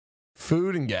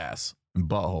 food and gas. And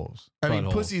buttholes. I mean,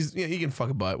 Butthole. pussy's. Yeah, you can fuck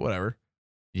a butt, whatever.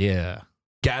 Yeah.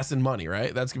 Gas and money,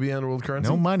 right? That's gonna be the end of the world currency.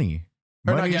 No money.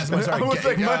 Or not Money's- gas. I'm sorry. I was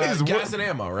like, money's gas and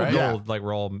ammo, right? Yeah. Gold, like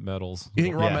raw metals. You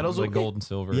think raw Yeah, metals will like be? gold and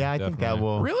silver? Yeah, I think that definitely.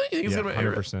 will. Really? You think it's Yeah,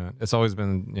 gonna 100%. It's always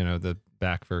been, the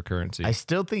back for currency. I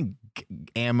still think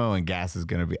ammo and gas is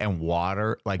going to be, and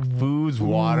water, like foods,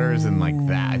 waters, and like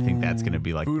that. I think that's going to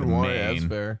be like food the and water? Yeah, that's main,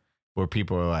 fair. where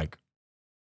people are like,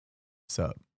 what's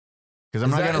up? Because I'm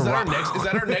Is not that, going is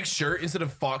that our next shirt? Instead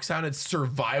of Foxhound, it's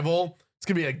survival. It's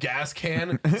gonna be a gas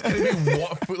can. It's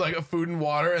gonna be like a food and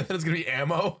water, and then it's gonna be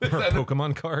ammo. or a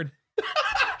Pokemon card.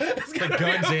 It's Like gonna be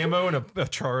guns, ammo, and a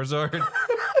Charizard.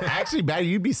 Actually, Batty,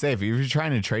 you'd be safe if you're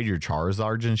trying to trade your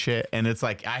Charizards and shit. And it's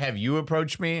like, I have you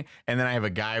approach me, and then I have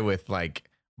a guy with like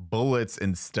bullets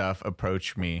and stuff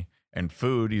approach me and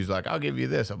food. He's like, I'll give you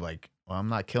this. I'm like, well, I'm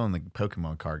not killing the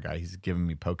Pokemon card guy. He's giving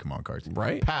me Pokemon cards.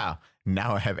 Right. Pow.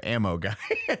 Now I have ammo guy.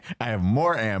 I have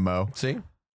more ammo. See,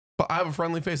 but I have a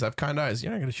friendly face. I have kind eyes.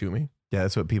 You're not gonna shoot me. Yeah,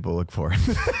 that's what people look for.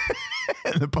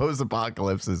 In the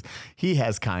post-apocalypse is he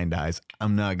has kind eyes.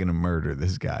 I'm not going to murder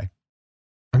this guy.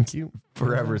 I'm cute,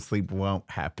 Forever sleep won't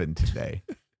happen today.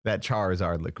 That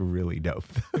Charizard looked really dope.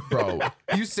 bro.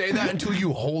 You say that until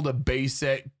you hold a base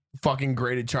set fucking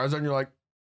graded Charizard, and you're like,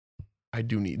 I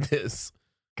do need this.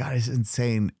 God, it's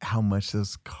insane how much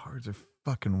those cards are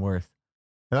fucking worth.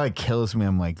 That like kills me.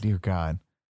 I'm like, dear God.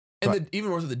 And even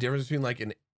more so, the difference between like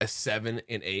a 7,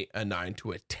 an 8, a 9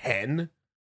 to a 10.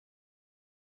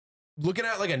 Looking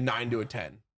at like a 9 to a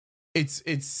 10, it's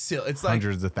still it's like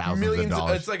Hundreds of thousands millions. of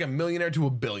dollars. It's like a millionaire to a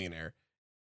billionaire.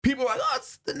 People are like, oh,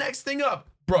 it's the next thing up,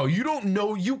 bro. You don't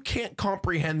know. You can't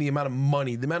comprehend the amount of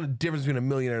money, the amount of difference between a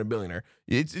millionaire and a billionaire.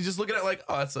 It's just looking at like,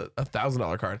 oh, that's a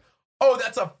 $1,000 card. Oh,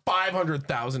 that's a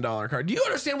 $500,000 card. Do you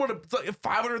understand what it's like a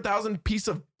 500,000 piece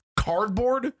of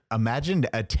cardboard? Imagine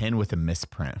a 10 with a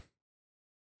misprint.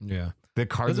 Yeah. The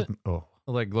cards. Is it? Oh,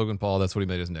 Like Logan Paul, that's what he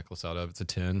made his necklace out of. It's a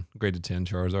 10, graded 10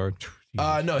 Charizard.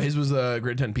 No, his was a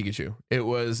grade 10 Pikachu. It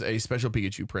was a special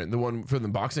Pikachu print. The one for the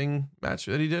boxing match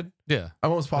that he did. Yeah.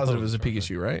 I'm almost positive it was a Charizard.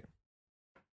 Pikachu, right?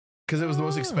 Because it was the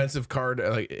most expensive card,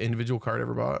 like individual card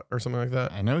ever bought or something like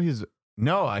that. I know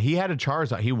he had a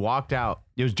Charizard. He walked out.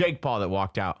 It was Jake Paul that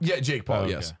walked out. Yeah, Jake Paul, Oh,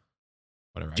 okay. yes.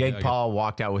 Whatever. Jake Paul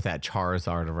walked out with that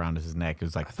Charizard around his neck. It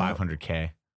was like I thought-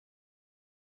 $500K.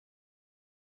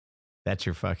 That's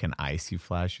your fucking icy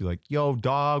flash. You're like, yo,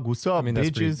 dog, what's up, I mean,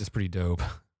 bitches? that's pretty dope.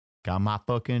 Got my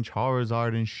fucking Charizard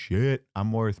and shit.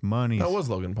 I'm worth money. That was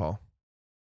Logan Paul.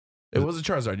 It was a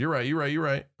Charizard. You're right.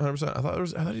 100%. I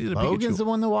thought he did a Logan's Pikachu. the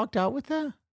one that walked out with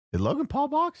that? Did Logan Paul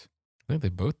box? I think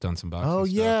they've both done some boxing Oh,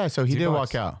 stuff. yeah. So he did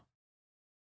Z-Box. walk out.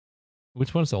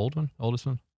 Which one's the oldest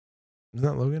one? Isn't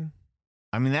that Logan?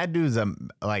 I mean, that dude's a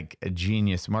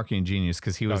genius, marketing genius,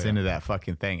 because he was yeah. into that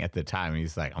fucking thing at the time.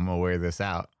 He's like, I'm going to wear this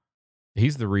out.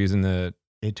 He's the reason that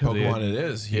It took Pokemon it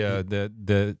is. yeah,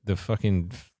 the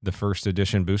fucking the first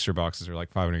edition booster boxes are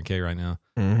like $500K right now.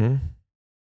 Mm-hmm.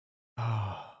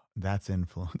 Oh, that's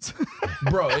influence.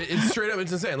 Bro, it's straight up,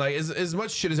 it's insane. Like, as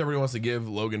much shit as everyone wants to give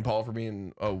Logan Paul for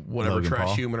being a whatever Logan trash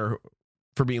Paul? human or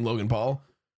for being Logan Paul,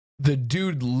 the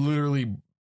dude literally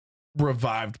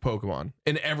revived Pokemon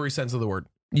in every sense of the word.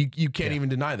 You can't even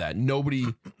deny that. Nobody.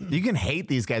 You can hate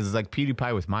these guys. It's like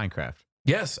PewDiePie with Minecraft.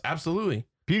 Yes, absolutely.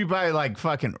 PewDiePie like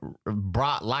fucking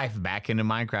brought life back into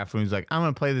Minecraft when he was like, I'm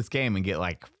going to play this game and get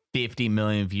like 50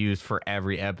 million views for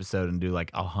every episode and do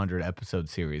like 100 episode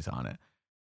series on it.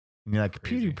 And you're like,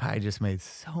 Crazy. PewDiePie just made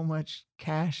so much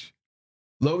cash.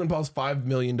 Logan Paul's $5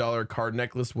 million card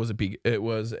necklace was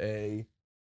a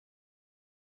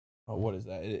oh, what is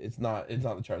that? It's not the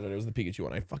Charizard. It was the Pikachu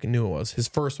one. I fucking knew it was. His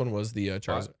first one was the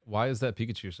Charizard. Why is that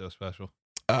Pikachu so special?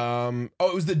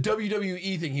 It was the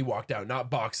WWE thing. He walked out, not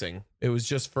boxing. It was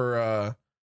just for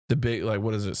the big, like,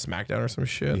 what is it, SmackDown or some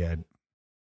shit? Yeah.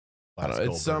 I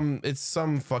don't know. It's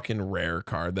some fucking rare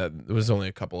card that there was only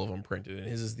a couple of them printed, and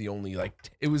his is the only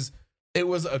it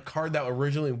was a card that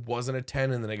originally wasn't a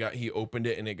 10, and then he opened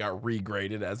it and it got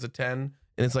regraded as a 10,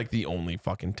 and it's like the only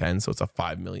fucking 10, so it's a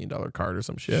 $5 million card or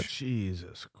some shit.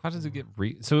 Jesus. How does it get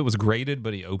so it was graded,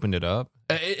 but he opened it up?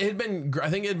 It had been, I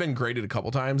think it had been graded a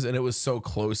couple times, and it was so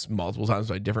close multiple times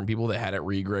by different people that had it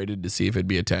regraded to see if it'd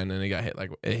be a 10, and it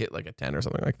hit like a 10 or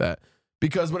something like that.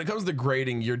 Because when it comes to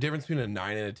grading, your difference between a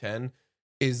 9 and a 10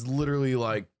 is literally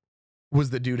like,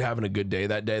 was the dude having a good day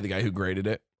that day? The guy who graded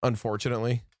it,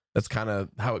 unfortunately. That's kind of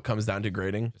how it comes down to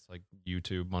grading. It's like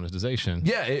YouTube monetization.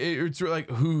 Yeah, it's really like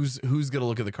who's gonna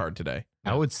look at the card today?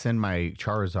 I would send my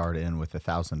Charizard in with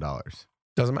 $1,000.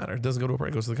 Doesn't matter. It doesn't go to a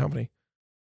brand. It goes to the company.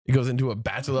 It goes into a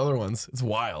batch of other ones. It's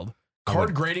wild.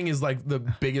 Card grading is like the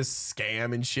biggest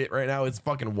scam and shit right now. It's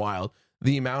fucking wild.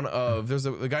 The amount of there's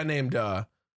a guy named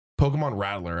Pokemon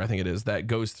Rattler, I think it is, that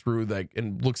goes through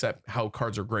and looks at how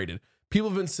cards are graded. People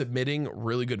have been submitting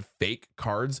really good fake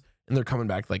cards, and they're coming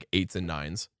back like 8s and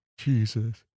 9s.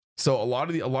 Jesus. So a lot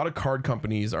of card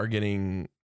companies are getting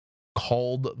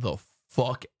called the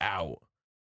fuck out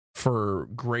for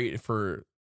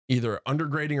either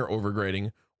undergrading or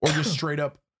overgrading, or just straight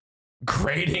up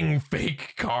grading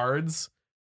fake cards.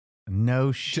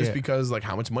 No shit. Just because like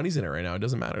how much money's in it right now, it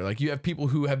doesn't matter. Like you have people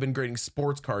who have been grading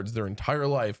sports cards their entire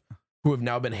life who have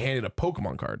now been handed a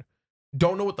Pokemon card.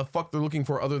 Don't know what the fuck they're looking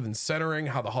for other than centering,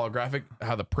 how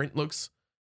the print looks.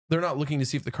 They're not looking to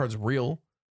see if the card's real.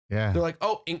 Yeah. They're like,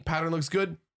 oh, ink pattern looks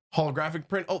good. Holographic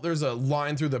print. Oh, there's a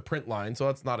line through the print line, so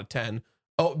that's not a 10.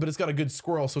 Oh, but it's got a good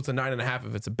squirrel, so it's a 9.5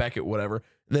 if it's a Beckett, whatever.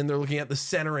 And then they're looking at the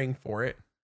centering for it.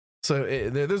 So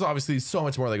there's obviously so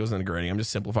much more that goes into grading. I'm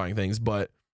just simplifying things, but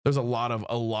there's a lot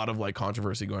of like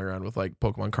controversy going around with like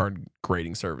Pokemon card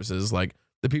grading services. Like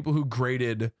the people who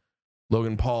graded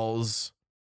Logan Paul's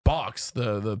box,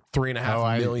 the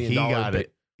 $3.5 million. He got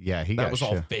it. Yeah, he got that was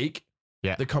all fake.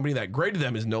 Yeah. The company that graded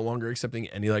them is no longer accepting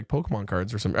any like Pokemon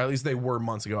cards or something. Or at least they were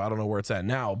months ago. I don't know where it's at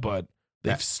now, but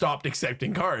they've stopped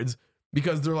accepting cards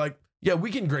because they're like, yeah,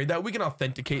 we can grade that. We can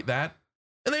authenticate that.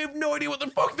 And they have no idea what the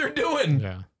fuck they're doing.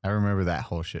 Yeah. I remember that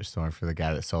whole shit story for the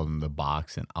guy that sold him the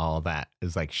box and all that.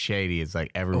 It's like shady. It's like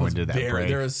everyone did that break.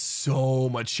 There is so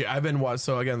much shit. I've been watching.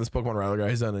 So again, this Pokemon Rattler guy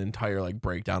has done an entire like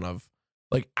breakdown of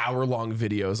like hour-long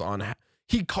videos on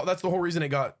that's the whole reason it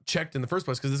got checked in the first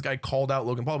place, because this guy called out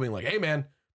Logan Paul being like, hey man,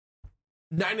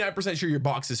 99% sure your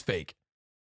box is fake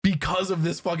because of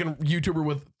this fucking YouTuber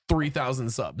with 3,000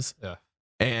 subs. Yeah.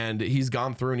 And he's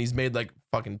gone through and he's made like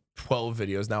fucking 12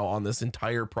 videos now on this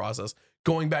entire process,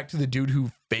 going back to the dude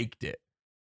who faked it.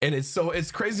 And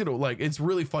it's crazy to like, it's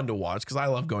really fun to watch because I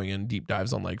love going in deep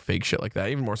dives on like fake shit like that,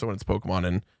 even more so when it's Pokemon,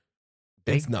 and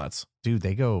it's nuts. Dude,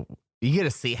 you get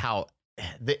to see how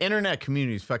the internet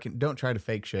community is fucking. Don't try to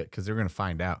fake shit because they're gonna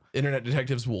find out. Internet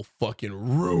detectives will fucking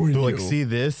ruin They're you. like, see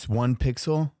this 1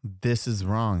 pixel? This is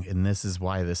wrong, and this is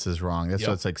why this is wrong. That's Yep.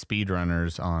 what's like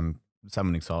speedrunners on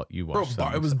Summoning Salt. You Bro,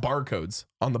 watch. it was barcodes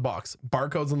on the box.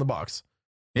 Barcodes on the box.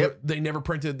 Yep. They never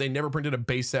printed a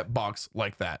base set box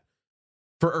like that.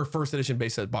 Or first edition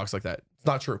base set box like that. It's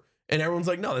not true. And everyone's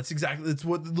like, no, that's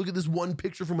what, look at this one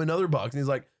picture from another box. And he's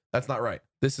like, that's not right.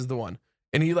 This is the one.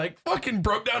 And he like fucking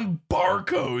broke down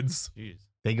barcodes. Jeez.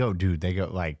 They go, dude. They go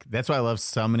like. That's why I love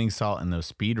Summoning Salt and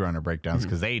those speedrunner breakdowns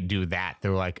because they do that.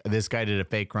 They're like, this guy did a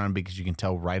fake run because you can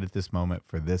tell right at this moment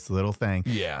for this little thing.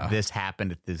 Yeah. This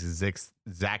happened at this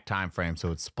exact time frame.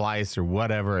 So it's spliced or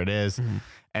whatever it is.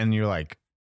 And you're like,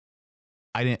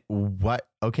 I didn't, what?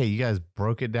 Okay, you guys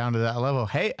broke it down to that level.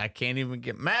 Hey, I can't even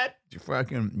get mad. You're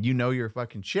fucking, you're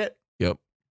fucking shit. Yep.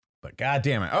 But God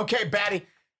damn it. Okay, Batty.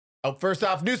 Oh, first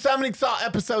off, new Summoning Salt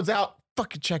episodes out.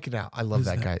 Fucking check it out. I love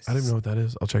that guy. I don't even know what that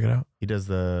is. I'll check it out. He does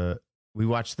we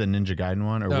watched the Ninja Gaiden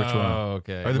one or which one? Oh,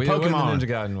 okay. Or the It wasn't Pokemon. the Ninja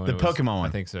Gaiden one. The It was- Pokemon one.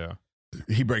 I think so.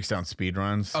 He breaks down speed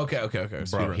runs. Okay. Bro,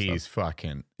 Speedrun he's stuff.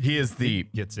 fucking, he is the,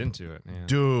 Gets into it, man.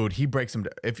 dude, he breaks them.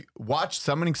 If you watch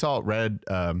Summoning Salt Red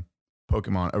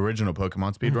original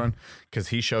Pokemon speedrun, because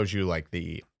he shows you like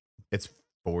it's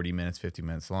 40 minutes, 50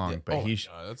 minutes long, Yeah. but Oh,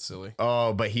 God, that's silly.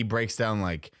 but he breaks down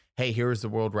like, hey, here's the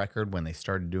world record when they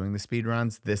started doing the speed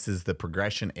runs. This is the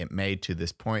progression it made to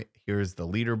this point. Here's the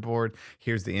leaderboard.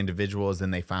 Here's the individuals.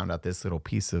 And they found out this little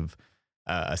piece of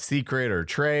a secret or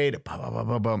trade, blah, blah, blah,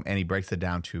 blah, blah. And he breaks it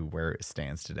down to where it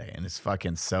stands today. And it's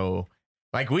fucking so,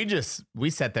 like, we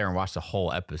sat there and watched the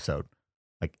whole episode.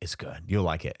 Like, it's good. You'll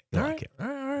like it. You'll like it. All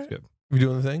right. It's good. We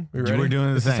doing the thing? We ready? We're doing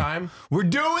the This is thing. time. We're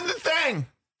doing the thing.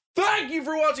 Thank you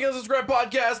for watching us Subscribe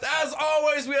Podcast. As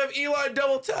always, we have Eli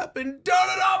Double Tap and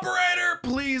Donut Operator.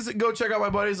 Please go check out my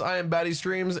buddies. I am Batty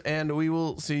Streams, and we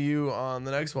will see you on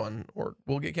the next one, or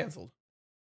we'll get canceled.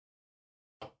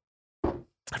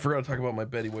 I forgot to talk about my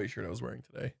Betty White shirt I was wearing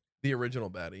today. The original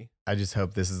Batty. I just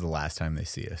hope this is the last time they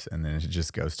see us. And then it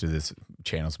just goes to this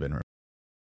channel's been removed.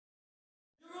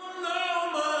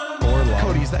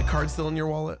 Cody, is that card still in your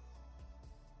wallet?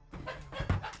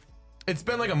 It's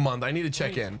been like a month. I need to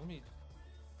check in.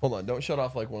 Hold on. Don't shut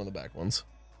off like one of the back ones.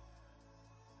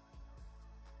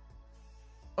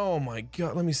 Oh my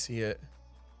God. Let me see it.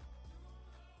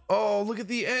 Oh, look at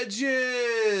the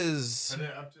edges. Put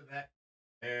it up to that.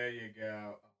 There you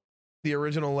go. The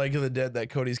original Leg of the Dead that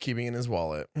Cody's keeping in his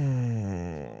wallet.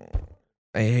 I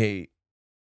hate.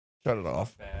 Shut it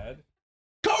off. Bad.